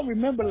first one.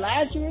 Remember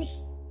Lazarus?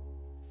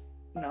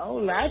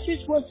 No,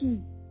 Lazarus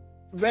wasn't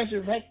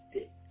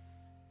resurrected.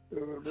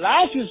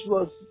 Lazarus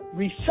was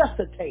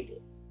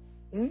resuscitated.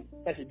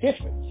 That's a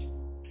difference.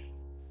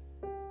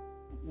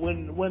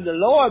 when the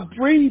Lord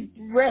breathed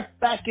breath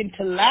back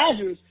into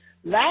Lazarus,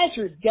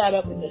 Lazarus got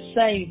up in the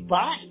same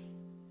body.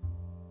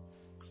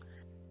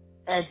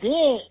 And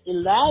then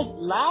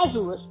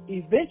Lazarus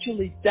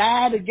eventually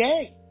died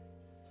again.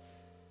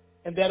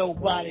 And that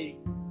old body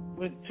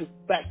went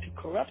back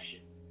to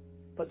corruption.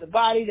 But the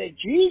body that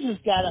Jesus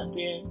got up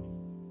in,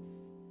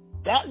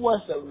 that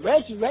was the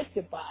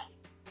resurrected body.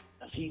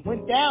 As he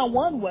went down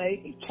one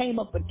way and came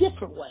up a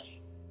different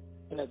way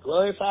in a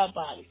glorified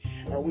body.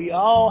 And we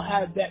all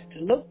have that to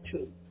look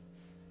to.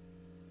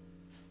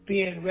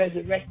 Being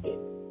resurrected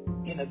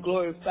in a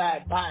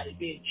glorified body,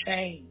 being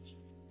changed.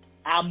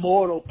 Our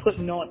mortal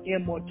putting on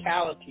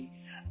immortality.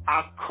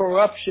 Our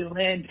corruption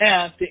laying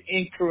down to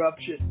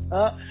incorruption.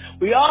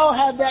 We all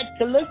have that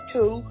to look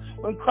to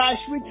when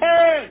Christ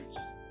returns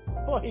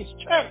for his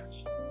church.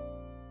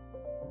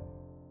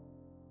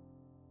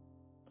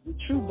 The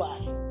true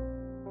body.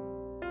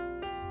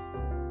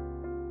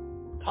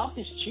 Talk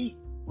is cheap.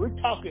 We're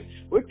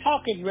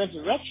talking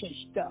resurrection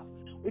stuff.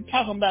 We're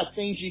talking about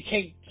things you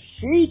can't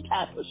see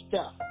type of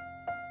stuff.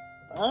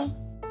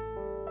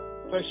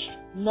 Verse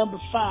number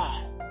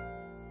 5.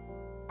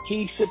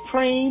 He's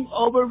supreme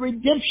over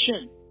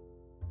redemption.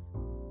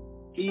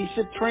 He's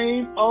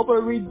supreme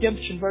over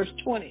redemption. Verse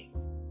 20.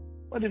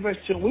 What is verse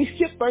 20? We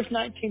skipped verse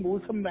 19, but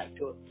we'll come back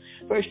to it.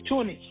 Verse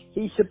 20.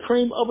 He's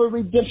supreme over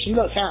redemption.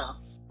 Look how.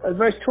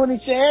 Verse 20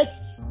 says,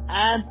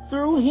 and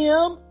through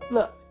him,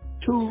 look,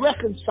 to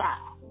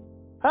reconcile.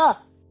 What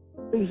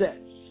is that?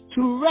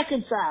 To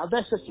reconcile.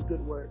 That's such a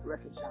good word,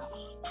 reconcile.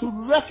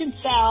 To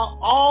reconcile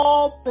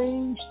all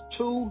things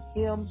to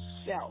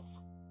himself.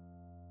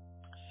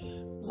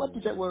 What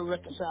does that word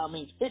reconcile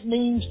mean? It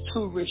means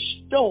to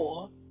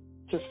restore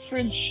to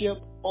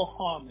friendship or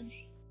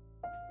harmony.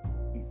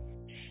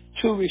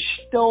 To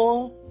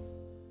restore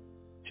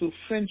to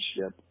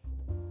friendship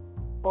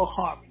or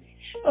harmony.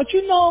 But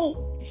you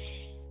know,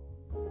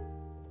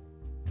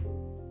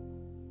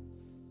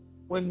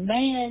 when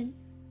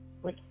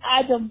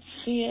Adam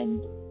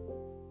sinned,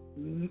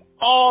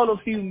 all of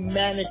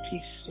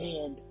humanity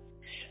sinned.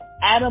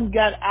 Adam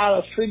got out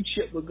of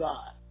friendship with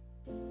God.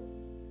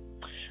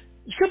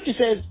 The scripture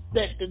says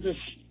that the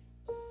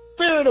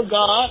Spirit of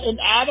God and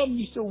Adam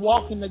used to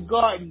walk in the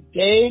garden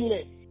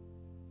daily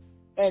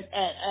and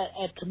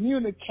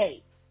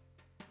communicate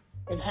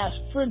and have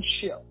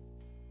friendship.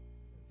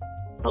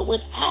 But when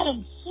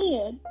Adam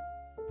sinned,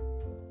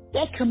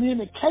 that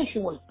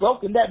communication was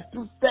broken. That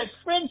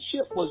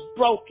friendship was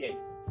broken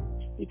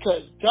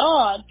because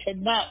God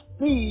cannot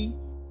be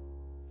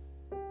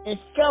in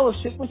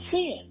fellowship with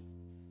sin.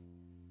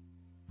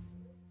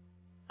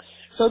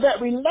 So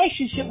that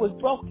relationship was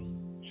broken.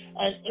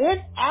 And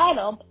in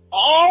Adam,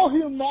 all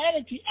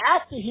humanity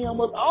after him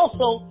was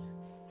also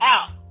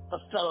out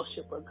of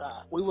fellowship with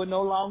God. We were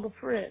no longer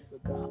friends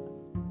with God.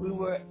 We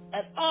were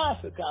at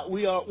odds with God.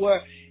 We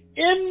were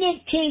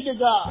enmity to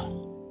God.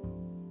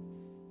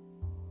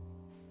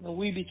 And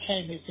we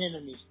became his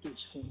enemies through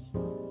sin.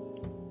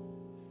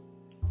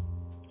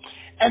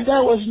 And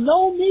there was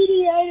no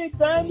mediator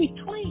there in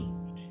between.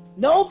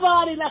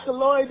 Nobody like a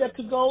lawyer that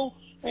could go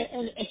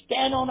and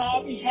stand on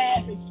our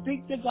behalf and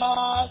speak to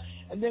God,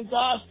 and then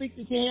God speaks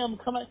to him and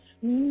come out.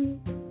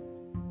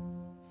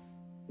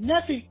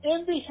 Nothing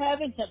in the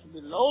heavens, nothing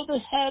below the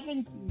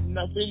heavens,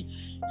 nothing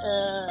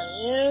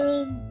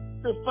in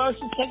the first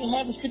and second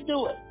heavens could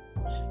do it.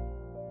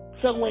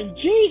 So when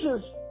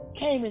Jesus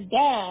came and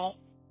died,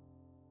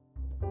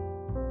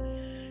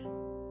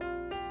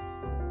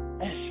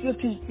 and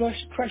spilled his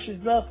precious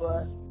blood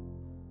for us,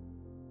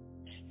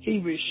 he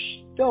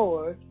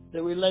restored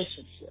the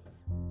relationship.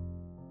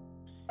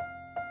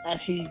 And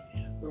he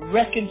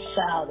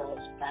reconciled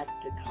us back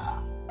to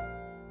God.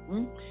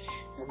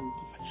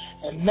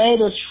 And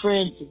made us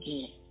friends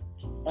again.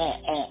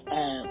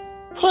 And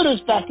put us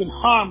back in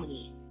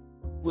harmony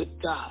with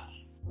God.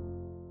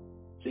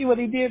 See what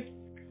he did?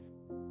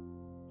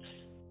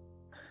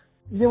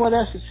 Then what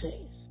else it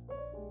says?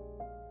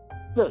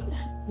 Look,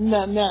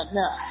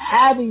 now,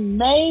 having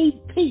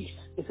made peace,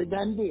 it's a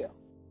done deal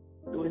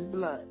through his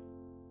blood.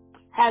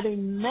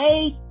 Having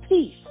made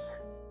peace.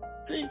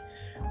 See,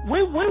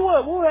 we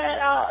were at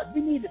odds.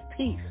 We needed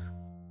peace.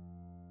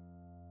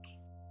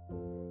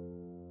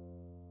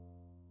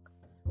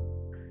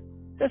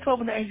 That's what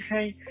when the angel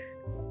saying,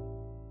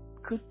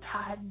 good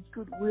tidings,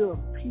 goodwill,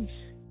 and peace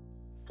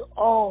to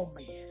all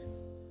men.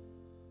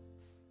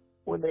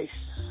 When they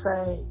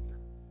sang,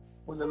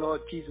 when the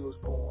Lord Jesus was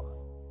born.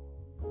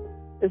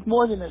 It's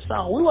more than a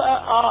song. We were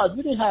at odds.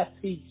 We didn't have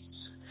peace.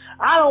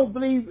 I don't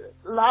believe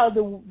a lot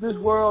of this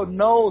world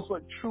knows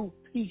what true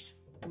peace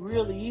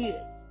really is.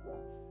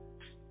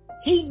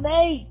 He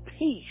made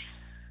peace.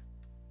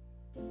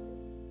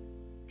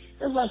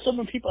 That's why so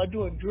many people are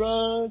doing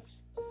drugs.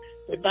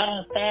 They're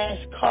buying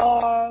fast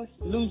cars,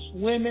 loose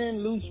women,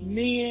 loose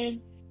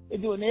men. They're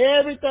doing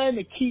everything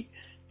to keep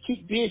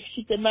busy,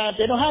 keep their mind.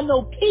 They don't have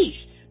no peace.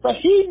 But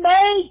he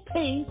made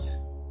peace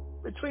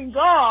between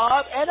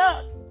God and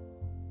us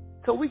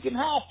so we can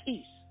have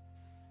peace.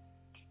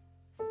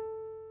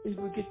 If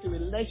we get the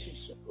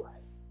relationship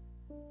right.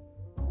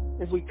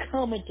 if we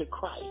come into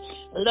Christ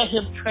and let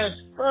him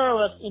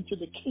transfer us into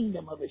the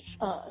kingdom of his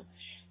Son,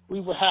 we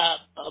will have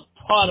a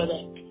part of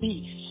that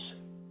peace.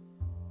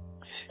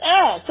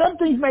 Yeah, some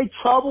things may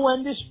trouble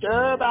and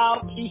disturb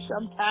our peace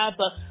sometimes,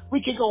 but we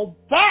can go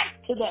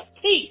back to that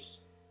peace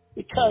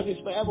because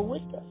it's forever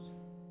with us.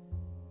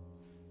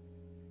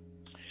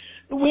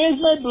 The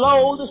winds may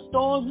blow, the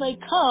storms may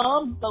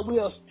come, but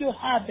we'll still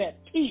have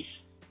that peace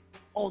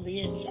on the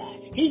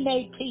inside. He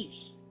made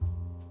peace.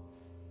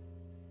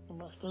 We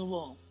must move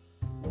on.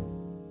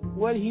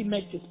 Where did he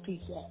make this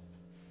peace at?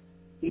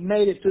 He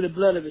made it through the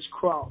blood of his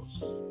cross.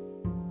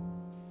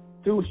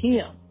 Through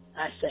him,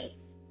 I say,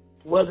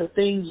 whether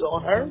things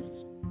on earth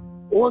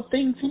or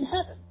things in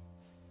heaven.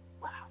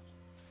 Wow.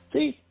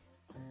 See?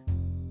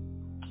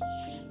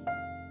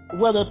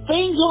 Whether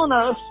things on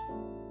earth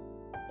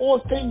or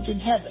things in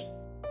heaven.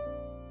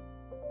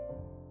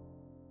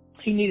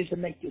 He needed to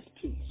make this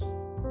peace.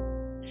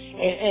 And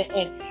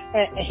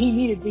he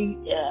needed these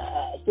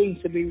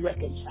things to be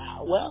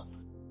reconciled. Well,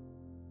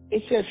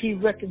 it says he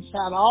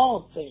reconciled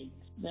all things.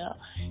 Now,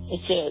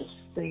 it says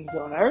things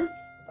on earth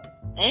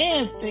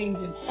and things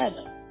in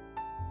heaven.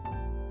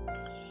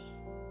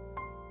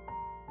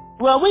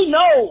 Well, we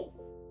know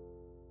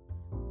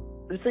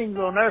the things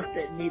on earth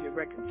that needed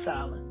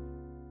reconciling.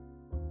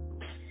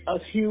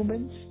 Us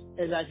humans,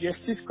 as I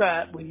just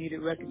described, we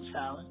needed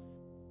reconciling.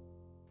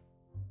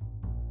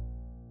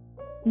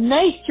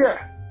 Nature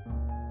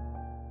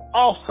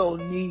also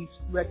needs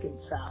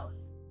reconciling.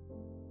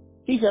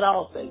 He said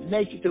all things.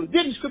 Nature too.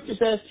 Then the scripture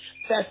says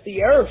that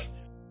the earth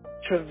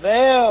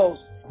travails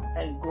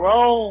and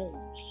groans,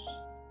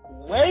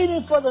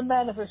 waiting for the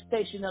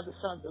manifestation of the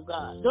sons of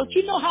God. Don't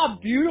you know how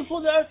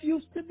beautiful the earth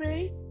used to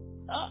be?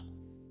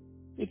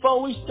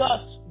 Before we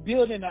start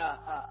building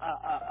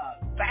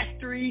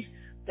factories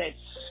that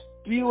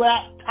spew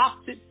out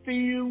toxic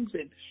fumes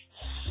and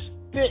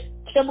spit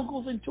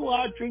chemicals into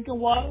our drinking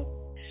water.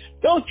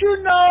 Don't you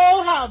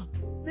know how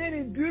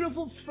many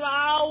beautiful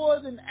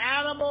flowers and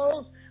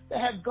animals that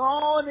have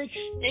gone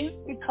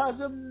extinct because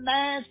of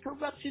man's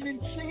corruption and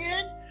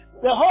sin?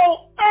 The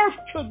whole earth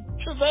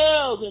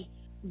travails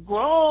and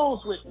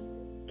groans with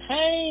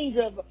pains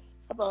of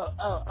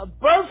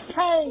birth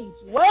pains,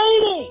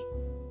 waiting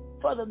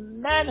for the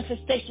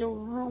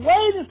manifestation,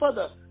 waiting for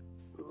the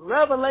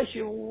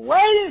revelation,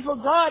 waiting for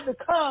God to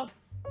come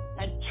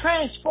and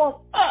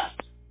transform us,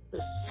 the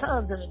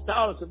sons and the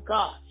daughters of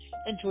God,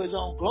 into his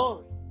own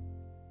glory.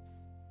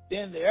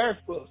 Then the earth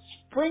will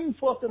spring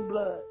forth in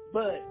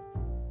bud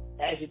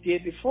as it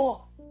did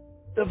before.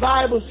 The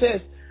Bible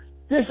says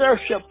this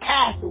earth shall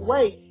pass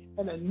away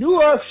and a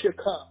new earth shall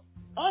come.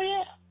 Oh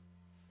yeah,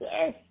 the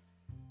earth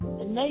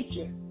and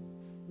nature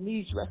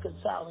needs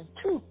reconciling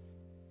too,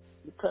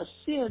 because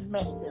sin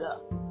messed it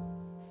up.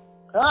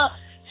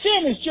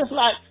 Sin is just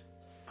like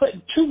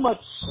putting too much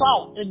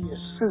salt in your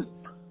soup.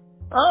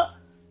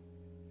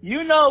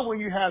 You know when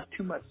you have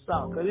too much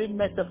salt, because it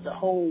messed up the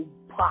whole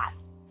pot.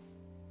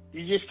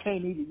 You just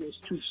can't eat it, it's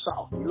too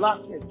salty. You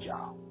lost your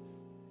jaw.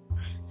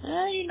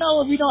 And you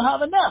know if you don't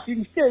have enough, you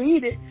can still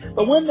eat it.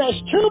 But when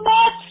there's too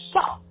much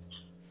salt,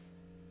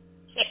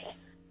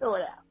 throw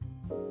it out.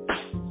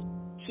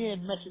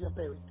 Sin messes up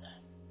everything.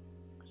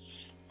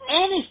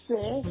 And it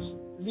says,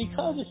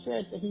 because it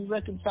says that he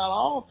reconciled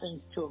all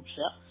things to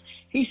himself,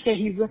 he said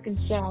he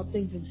reconciled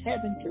things in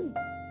heaven too.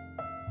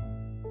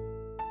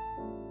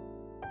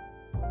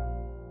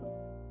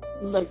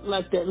 Like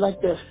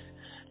the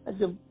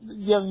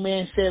young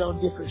man said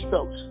on Different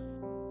Strokes.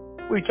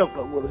 What are you talking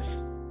about, Willis?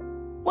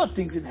 What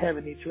things in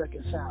heaven needs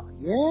reconciling?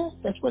 Yeah,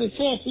 that's what it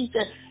says. He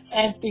said,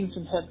 and things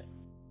in heaven.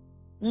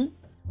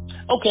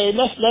 Okay,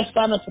 let's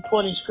find a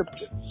supporting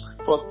scripture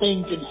for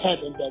things in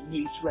heaven that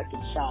needs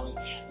reconciling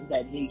and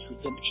that needs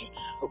redemption.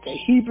 Okay,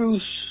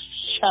 Hebrews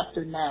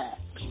chapter 9.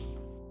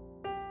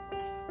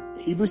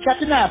 Hebrews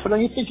chapter 9. Put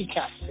on your thinking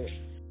cap.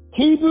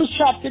 Hebrews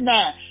chapter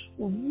 9.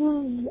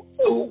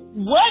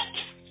 What?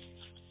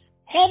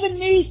 Heaven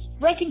needs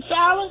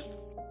reconciling?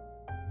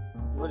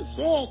 What it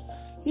says.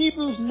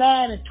 Hebrews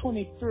 9 and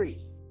 23.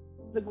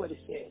 Look what it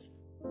says.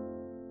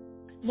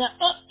 Now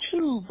up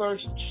to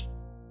verse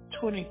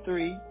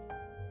 23,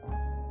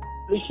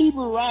 the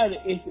Hebrew writer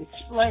is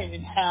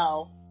explaining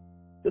how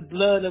the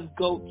blood of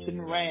goats and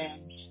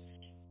rams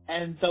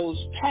and those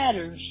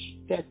patterns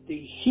that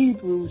the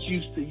Hebrews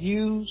used to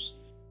use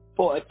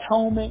for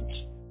atonement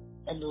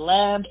and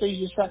lambs they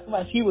used to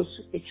sacrifice. He was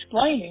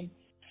explaining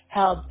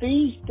how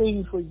these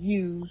things were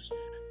used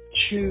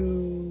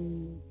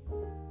to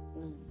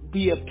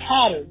be a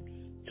pattern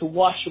to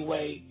wash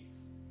away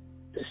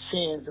the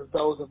sins of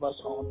those of us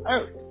on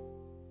earth.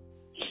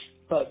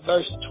 But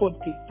verse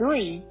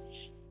 23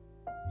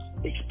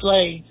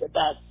 explains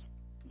about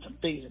some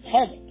things in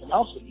heaven that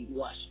also need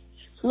washing.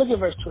 So look at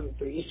verse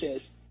 23. It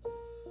says,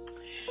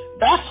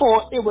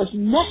 therefore it was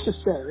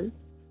necessary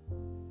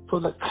for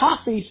the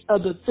copies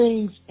of the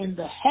things in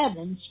the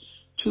heavens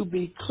to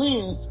be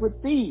cleansed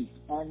with these.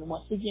 And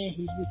once again,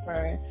 he's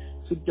referring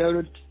to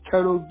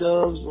turtle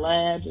doves,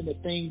 lambs, and the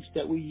things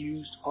that we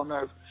use on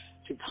earth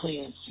to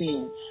cleanse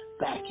sin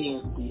back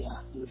in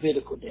the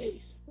Levitical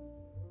days.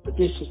 But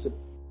this is the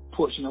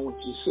portion I want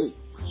you to see.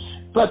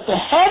 But the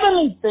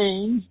heavenly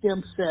things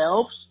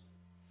themselves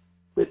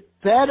with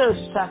better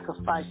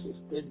sacrifices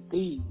than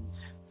these.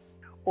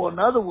 Or in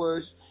other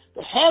words,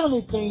 the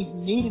heavenly things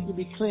needed to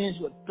be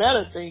cleansed with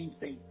better things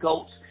than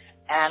goats,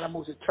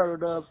 animals, and turtle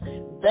doves.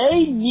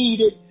 They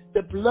needed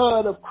the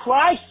blood of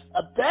Christ,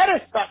 a better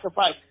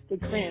sacrifice to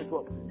cleanse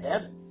what was in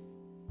heaven.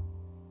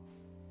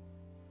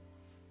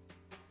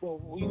 Well,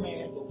 we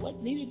may ask,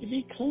 what needed to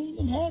be cleaned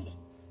in heaven?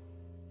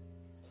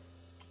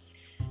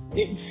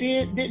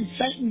 Didn't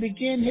Satan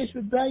begin his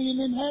rebellion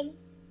in heaven?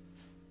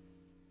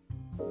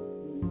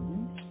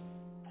 Mm-hmm.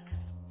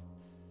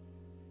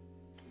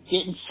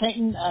 Didn't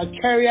Satan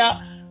carry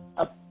out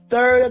a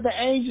third of the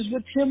angels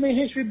with him in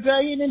his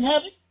rebellion in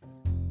heaven?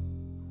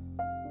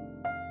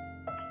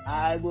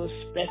 I will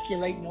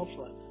speculate no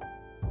further.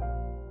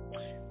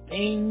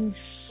 Things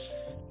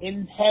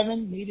in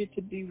heaven needed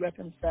to be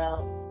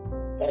reconciled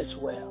as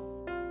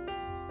well.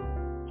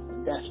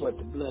 And that's what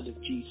the blood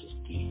of Jesus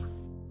did.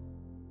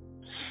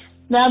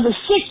 Now, the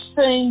sixth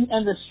thing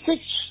and the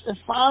sixth and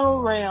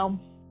final realm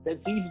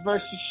that these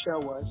verses show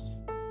us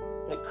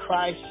that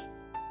Christ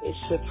is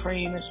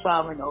supreme and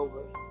sovereign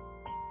over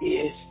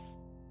is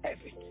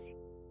everything.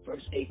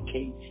 Verse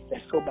 18.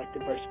 Let's go back to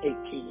verse 18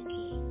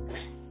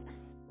 again.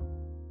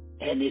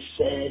 And it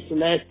says, the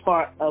last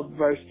part of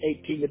verse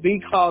 18, the B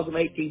clause of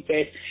 18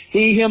 says,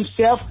 He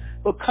himself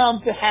will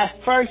come to have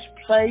first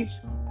place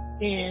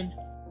in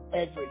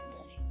everything.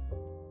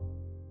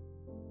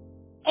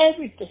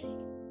 Everything.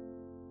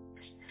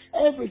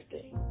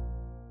 Everything.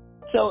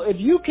 So if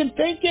you can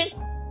think it,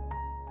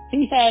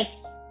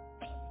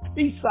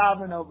 he's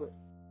sovereign over it.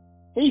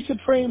 He's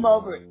supreme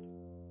over it.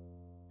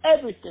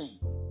 Everything.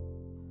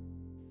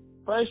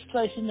 First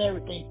place in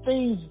everything.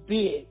 Things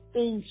big,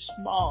 things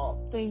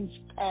small, things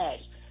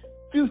past,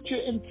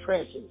 future and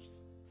present.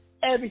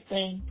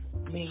 Everything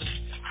means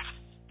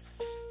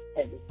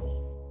everything.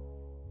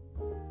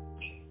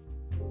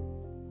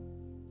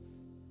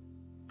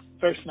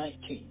 Verse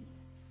 19.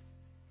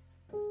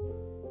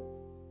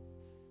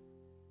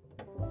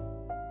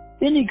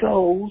 Then he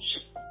goes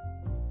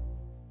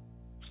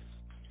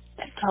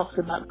and talks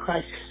about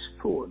Christ's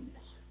fullness.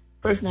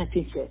 Verse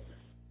 19 says,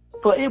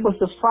 For it was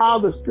the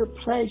Father's good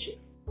pleasure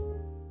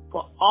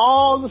for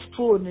all the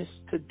fullness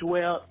to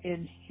dwell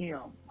in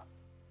him.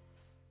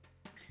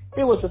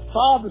 It was the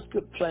Father's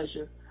good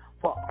pleasure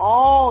for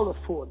all the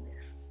fullness.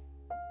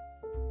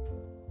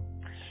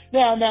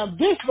 Now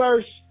this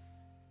verse,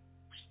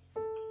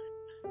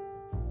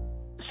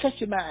 set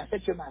your mind.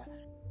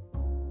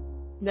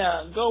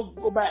 Now,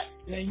 go back.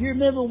 Now, you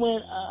remember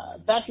when,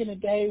 back in the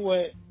day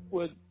where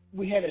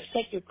we had a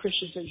sect of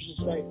Christians that used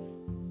to say,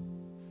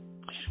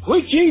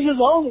 we're Jesus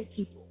only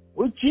people.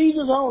 We're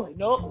Jesus only.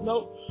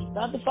 No,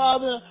 not the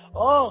Father.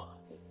 Oh,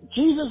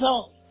 Jesus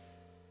only.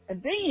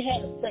 And then you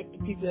had a sect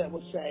of people that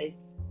would say,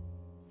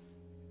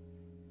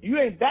 you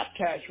ain't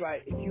baptized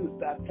right if you was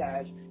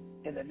baptized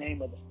in the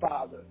name of the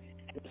Father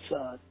and the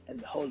Son and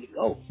the Holy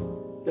Ghost.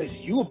 Because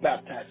you were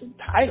baptized in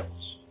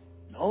titles.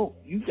 No,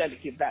 you got to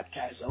get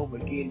baptized over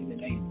again in the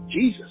name of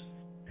Jesus.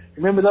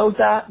 Remember those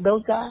guys?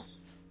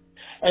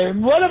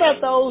 And what about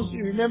those?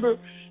 You remember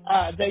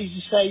they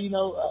used to say,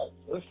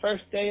 the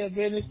first day of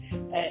Adventist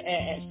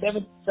and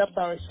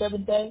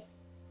seventh day.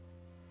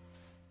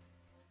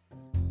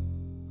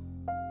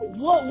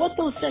 What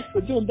those sects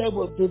were doing? They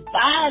were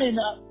dividing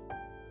up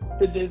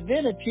the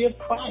divinity of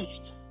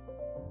Christ.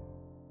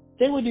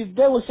 They were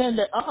saying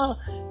that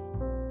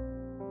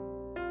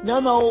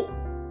no.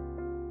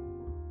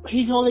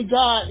 He's only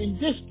God in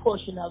this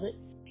portion of it.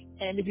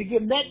 And if you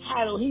give him that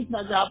title, he's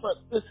not God.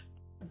 But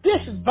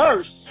this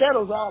verse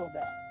settles all of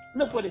that.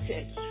 Look what it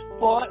says.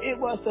 For it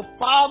was the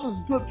Father's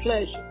good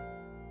pleasure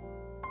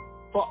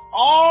for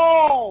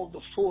all the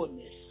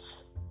fullness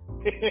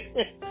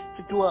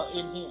to dwell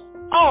in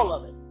him. All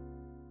of it.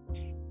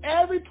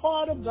 Every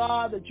part of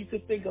God that you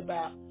could think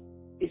about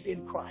is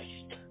in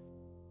Christ.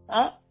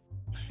 Huh?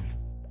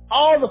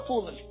 All the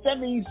fullness. That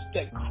means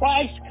that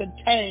Christ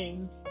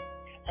contains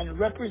and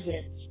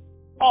represents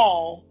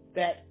all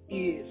that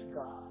is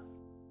God.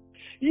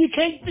 You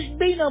can't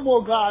be no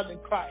more God than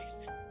Christ.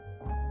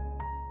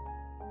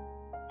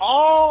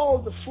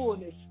 All the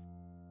fullness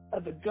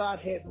of the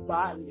Godhead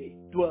bodily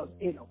dwells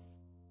in him.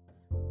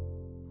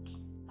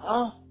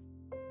 Huh?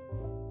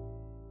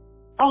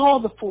 All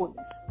the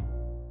fullness.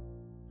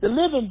 The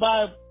Living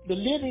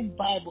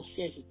Bible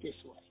says it this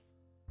way.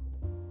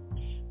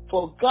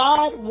 For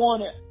God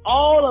wanted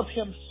all of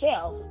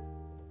himself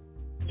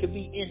to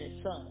be in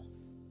his Son.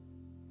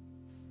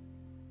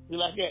 You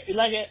like that? You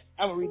like that?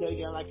 I'm going to read that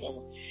again. I like that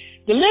one.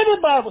 The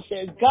Living Bible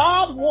says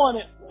God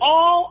wanted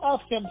all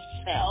of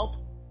himself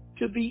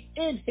to be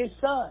in his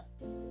Son.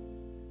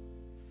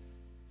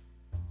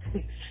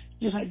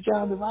 Just like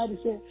John the Writer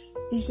said,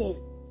 he said,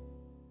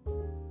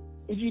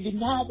 if you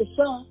deny the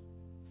Son,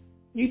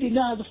 you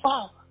deny the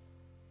Father.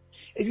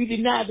 If you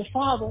deny the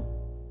Father,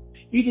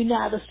 you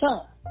deny the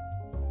Son.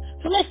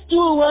 So let's do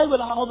away with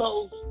all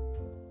those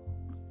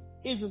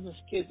isms and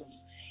schisms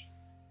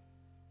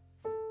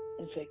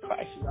and say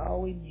Christ is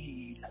all we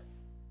need.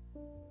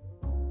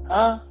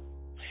 Huh?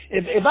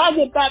 If I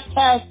get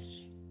baptized,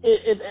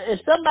 if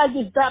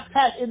somebody gets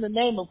baptized in the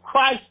name of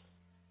Christ,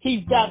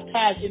 he's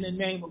baptized in the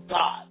name of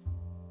God.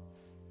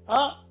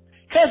 Huh?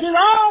 Because it's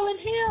all in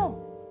him.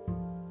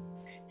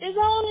 It's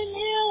all in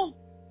him.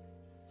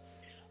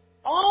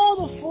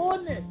 All the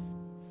fullness.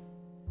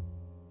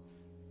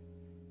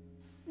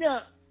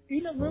 Now,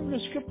 remember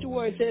the scripture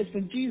where it says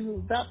when Jesus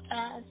was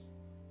baptized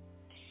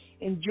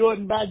in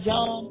Jordan by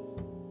John?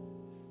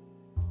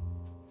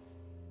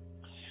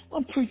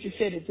 One preacher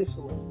said it this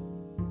way.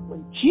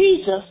 When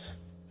Jesus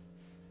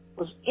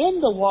was in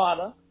the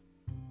water,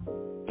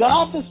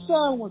 God the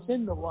Son was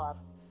in the water.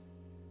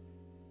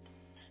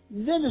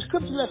 Then the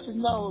scripture lets us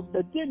know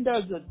that then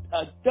there's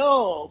a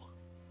dove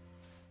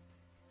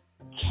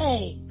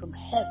came from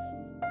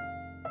heaven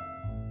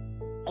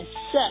and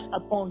sat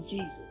upon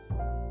Jesus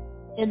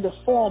in the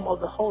form of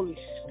the Holy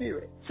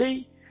Spirit.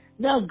 See,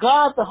 now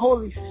God the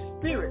Holy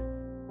Spirit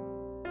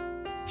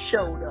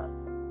showed up.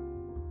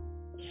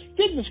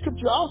 Then the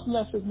scripture also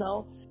lets us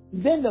know,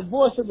 then the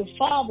voice of the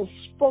Father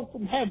spoke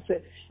from heaven,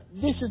 said,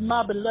 "This is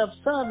my beloved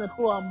Son in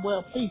whom I'm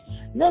well pleased."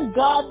 And then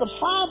God the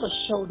Father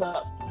showed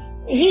up.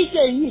 And he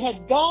said you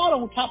had God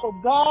on top of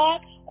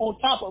God, on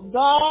top of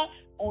God,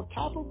 on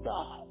top of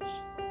God.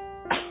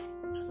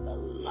 A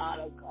lot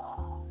of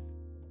God.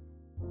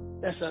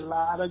 That's a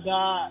lot of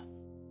God.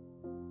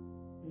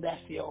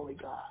 That's the only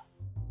God.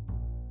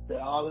 They're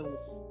all in one.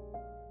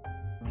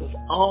 Because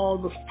all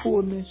the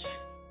fullness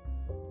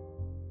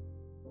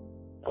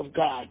of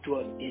God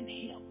dwells in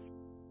him.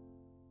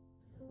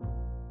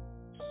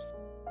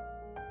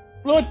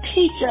 Lord,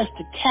 teach us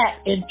to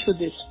tap into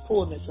this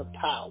fullness of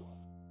power.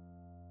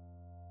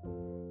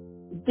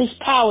 This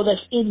power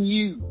that's in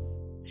you.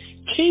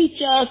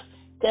 Teach us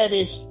that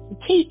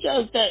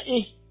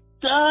it's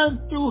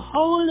done through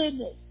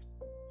holiness.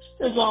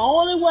 There's the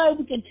only way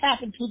we can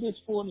tap into this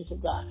fullness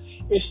of God.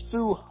 It's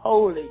through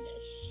holiness.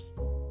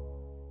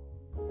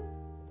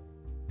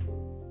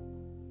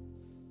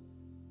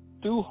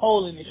 Through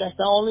holiness. That's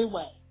the only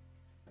way.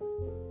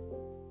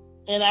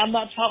 And I'm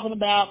not talking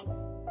about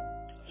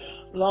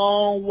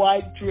long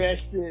white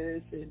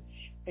dresses and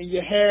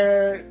your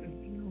hair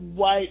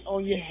white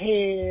on your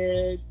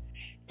head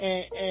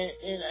and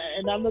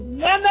I'm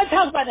not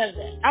talking about none of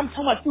that. I'm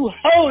talking about through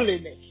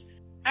holiness.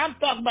 I'm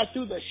talking about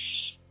through the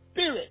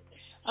Spirit.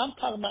 I'm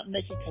talking about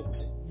making a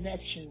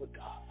connection with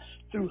God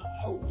through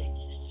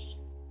holiness,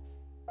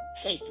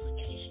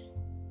 sanctification.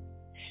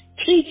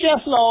 Teach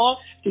us, Lord,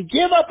 to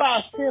give up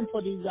our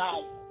sinful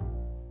desires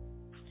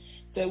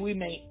that we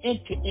may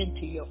enter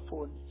into your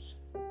fullness.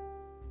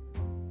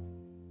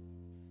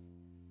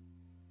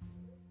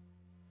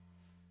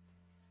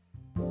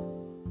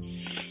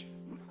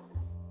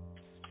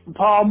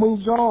 Paul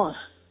moves on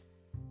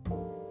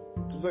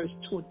to verse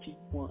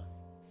 21.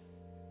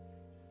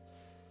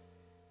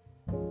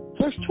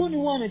 Verse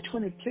 21 and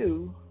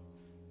 22,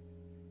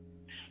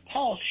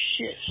 Paul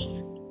shifts.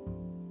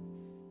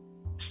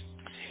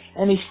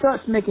 And he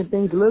starts making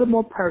things a little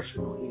more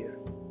personal here.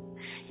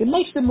 He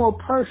makes them more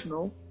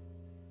personal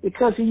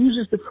because he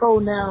uses the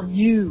pronoun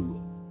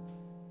you.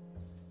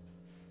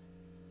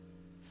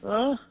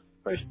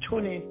 Verse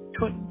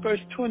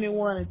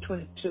 21 and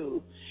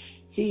 22.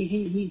 He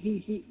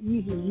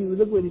uses you.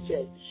 Look what he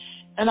says.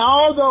 And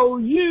although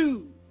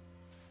you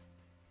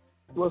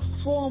were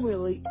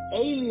formerly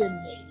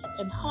alienated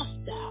and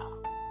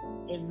hostile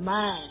in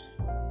mind,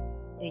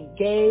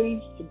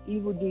 engaged in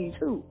evil deeds.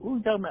 Who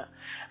you talking about?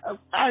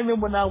 I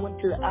remember when I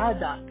went to the eye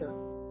doctor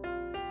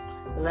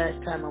the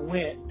last time I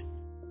went,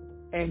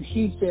 and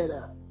he said,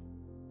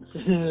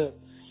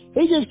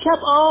 he just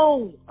kept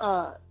on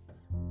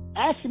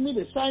asking me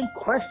the same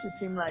question.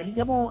 Seemed like he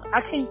kept on.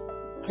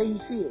 Can you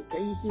see it?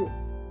 Can you see it?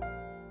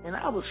 And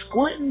I was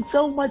squinting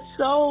so much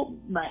so,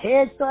 my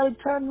head started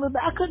turning a little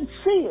bit. I couldn't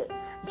see it.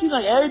 It seemed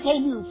like every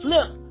time he would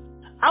flip,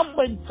 I'm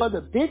waiting for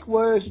the big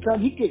words to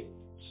come. He get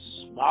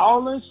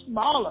smaller and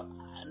smaller.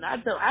 And I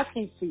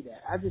can't see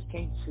that. I just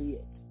can't see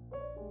it.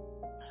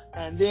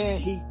 And then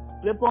he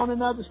flip on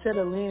another set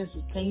of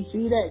lenses. Can you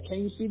see that? Can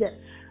you see that?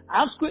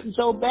 I'm squinting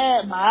so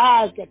bad, my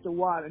eyes got the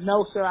water.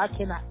 No, sir, I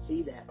cannot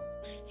see that.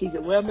 He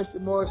said, well,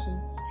 Mr.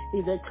 Morrison,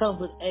 he said, comes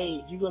with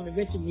age. You're going to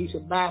eventually need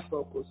some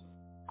bifocals.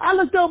 I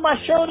looked over my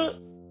shoulder.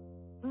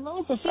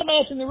 For somebody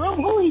else in the room,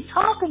 who are he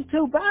talking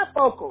to?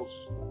 Bifocals.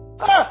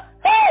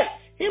 Hey,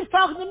 he was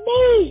talking to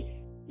me.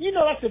 You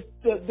know, like the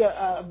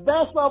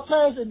basketball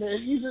players and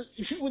it used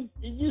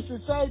to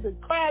say, the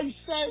crowd used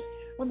to say,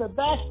 when the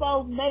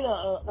basketball made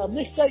a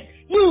mistake,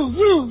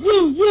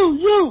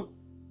 you.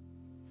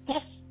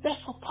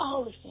 That's what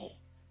Paul is saying.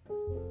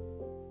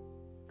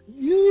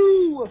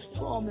 You were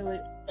formerly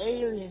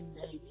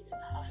alienated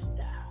and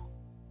hostile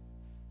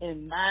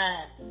in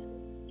mind,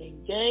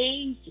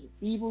 engaged in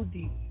evil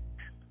deeds.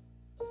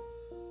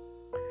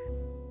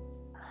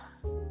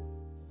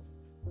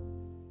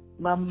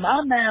 My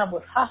mind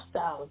was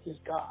hostile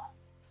against God.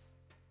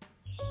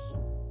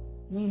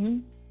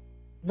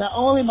 Not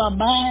only my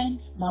mind,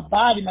 my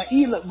body, my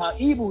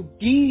evil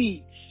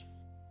deeds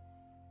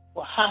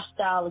were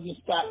hostile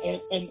against God,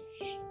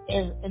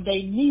 and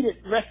they needed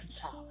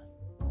reconciling.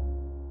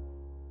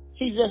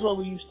 See, that's what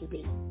we used to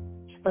be.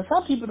 But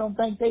some people don't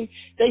think they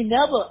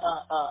never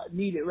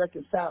needed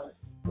reconciling.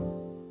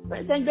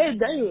 They think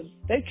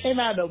they came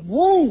out of the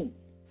womb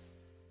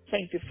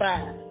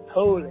sanctified,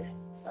 holy.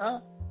 Huh?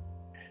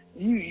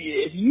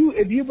 If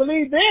you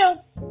believe them,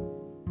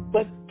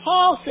 but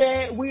Paul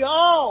said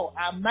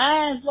our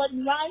minds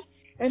wasn't right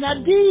and our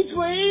deeds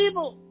were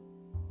evil.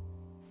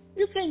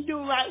 You can't do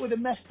right with a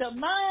messed up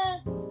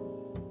mind.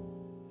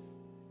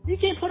 You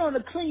can't put on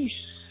a clean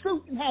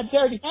suit and have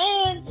dirty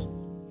hands.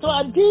 So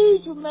our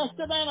deeds were messed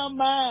up and our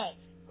minds.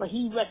 But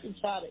he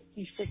reconciled it.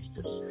 He fixed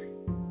it.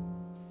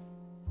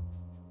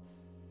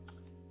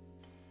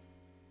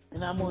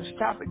 And I'm going to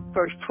stop at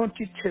verse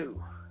 22.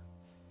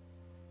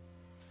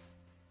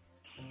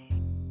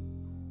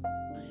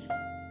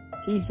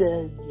 He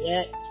says,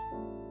 yet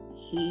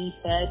he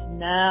had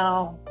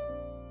now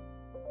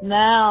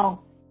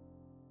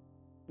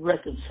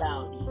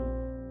reconciled you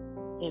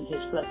in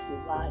his fleshly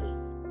body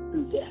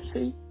through death.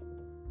 See?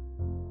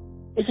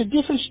 It's a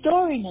different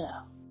story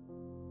now.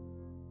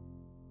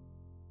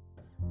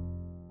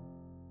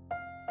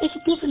 It's a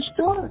different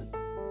story.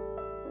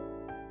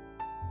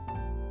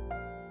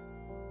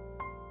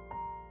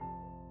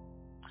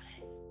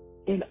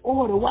 In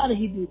order, why did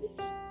he do this?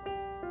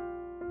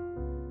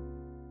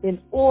 In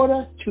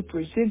order to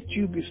present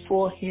you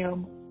before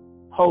him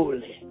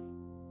holy.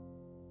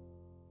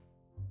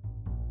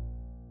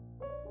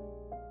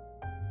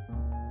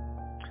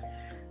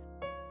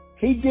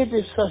 He did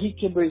this so he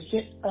can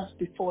present us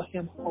before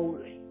him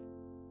holy.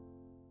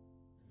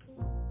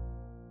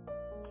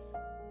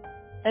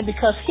 And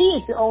because he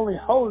is the only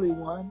holy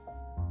one,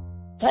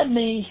 that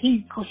means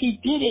he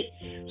did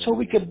it so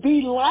we could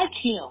be like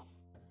him.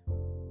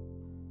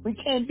 We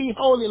can't be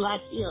holy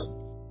like him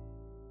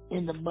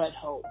in the mud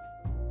hole,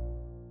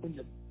 in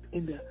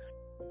the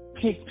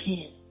pig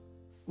pen.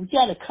 We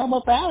got to come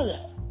up out of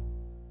that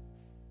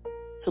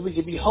so we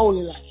can be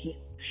holy like him.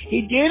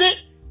 He did it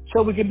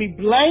so we can be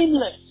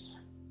blameless.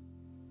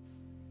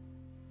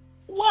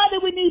 Why do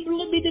we need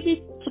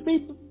to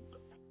be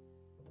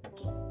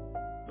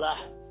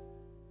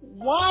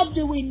Why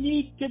do we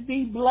need to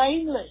be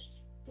blameless?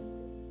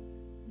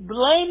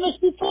 Blameless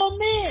before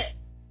men,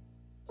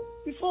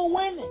 before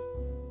women,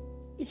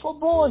 before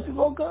boys,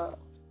 before girls.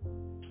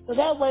 So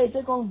that way, if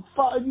you're going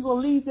to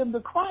lead them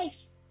to Christ,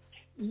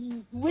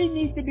 we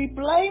need to be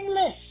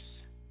blameless.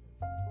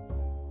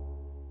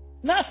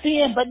 Not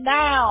then, but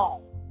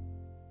now.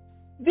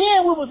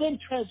 Then we was in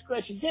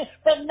transgression.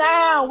 But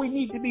now we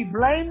need to be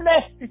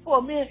blameless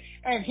before men.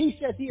 And he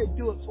says he'll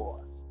do it for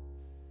us.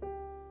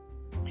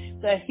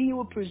 That he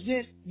will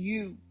present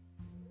you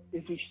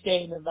if we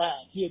stay in the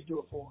vine. He'll do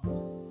it for us.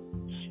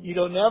 You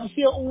don't ever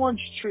see an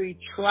orange tree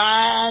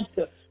trying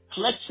to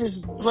flex its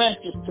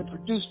branches to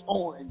produce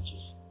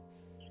oranges.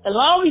 As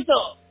long as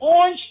the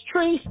orange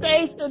tree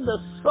stays in the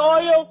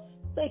soil,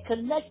 they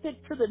connected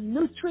to the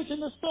nutrients in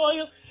the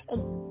soil,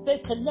 and they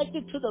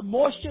connected to the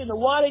moisture and the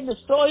water in the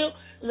soil,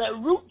 and that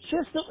root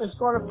system is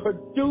going to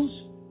produce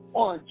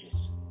oranges.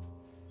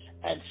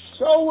 And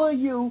so will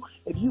you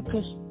if you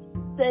can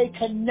stay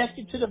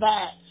connected to the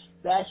vine.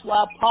 That's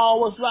why Paul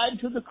was writing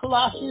to the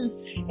Colossians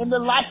in the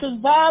Lycus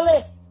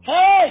Valley.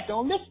 Hey,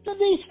 don't listen to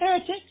these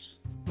heretics.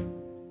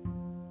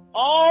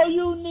 All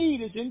you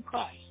need is in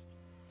Christ.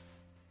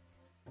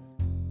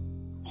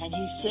 And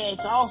he says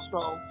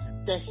also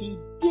that he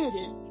did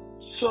it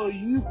so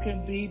you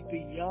can be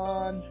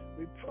beyond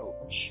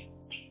reproach.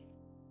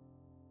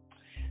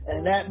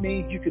 And that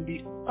means you can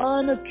be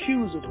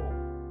unaccusable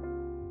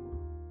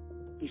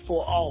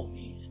before all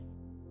men.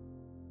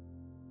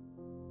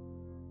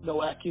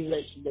 No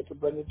accusation they can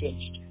bring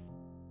against you.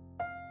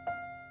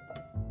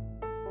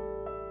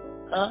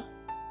 Huh?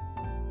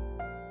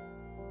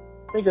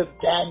 Think of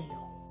Daniel.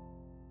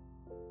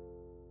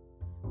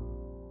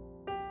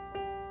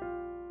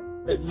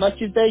 As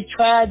much as they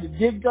tried to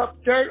dig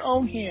up dirt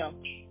on him,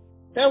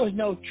 there was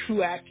no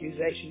true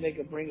accusation they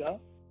could bring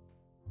up.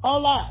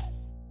 All lies.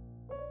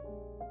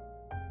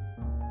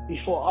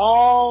 Before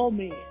all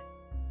men.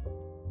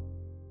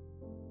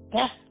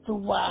 That's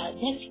why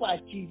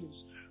Jesus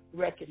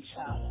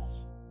reconciled us.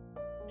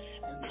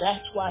 And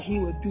that's why he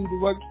would do the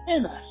work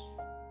in us.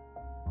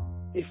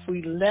 If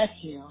we let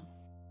him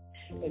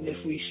and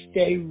if we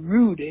stay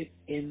rooted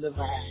in the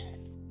vine.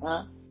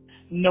 Huh?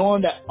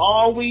 Knowing that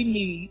all we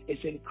need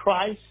is in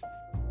Christ.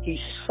 He's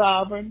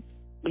sovereign.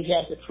 He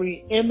has the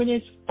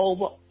preeminence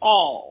over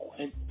all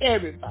and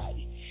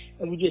everybody.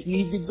 And we just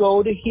need to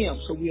go to him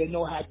so we'll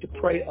know how to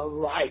pray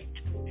aright.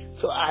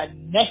 So I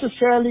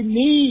necessarily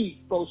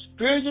need, both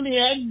spiritually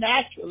and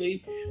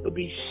naturally, to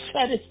be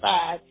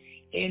satisfied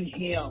in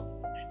him.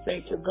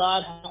 Thanks to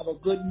God. Have a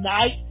good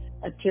night.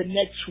 Until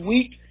next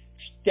week,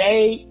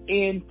 stay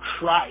in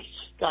Christ.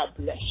 God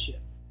bless you.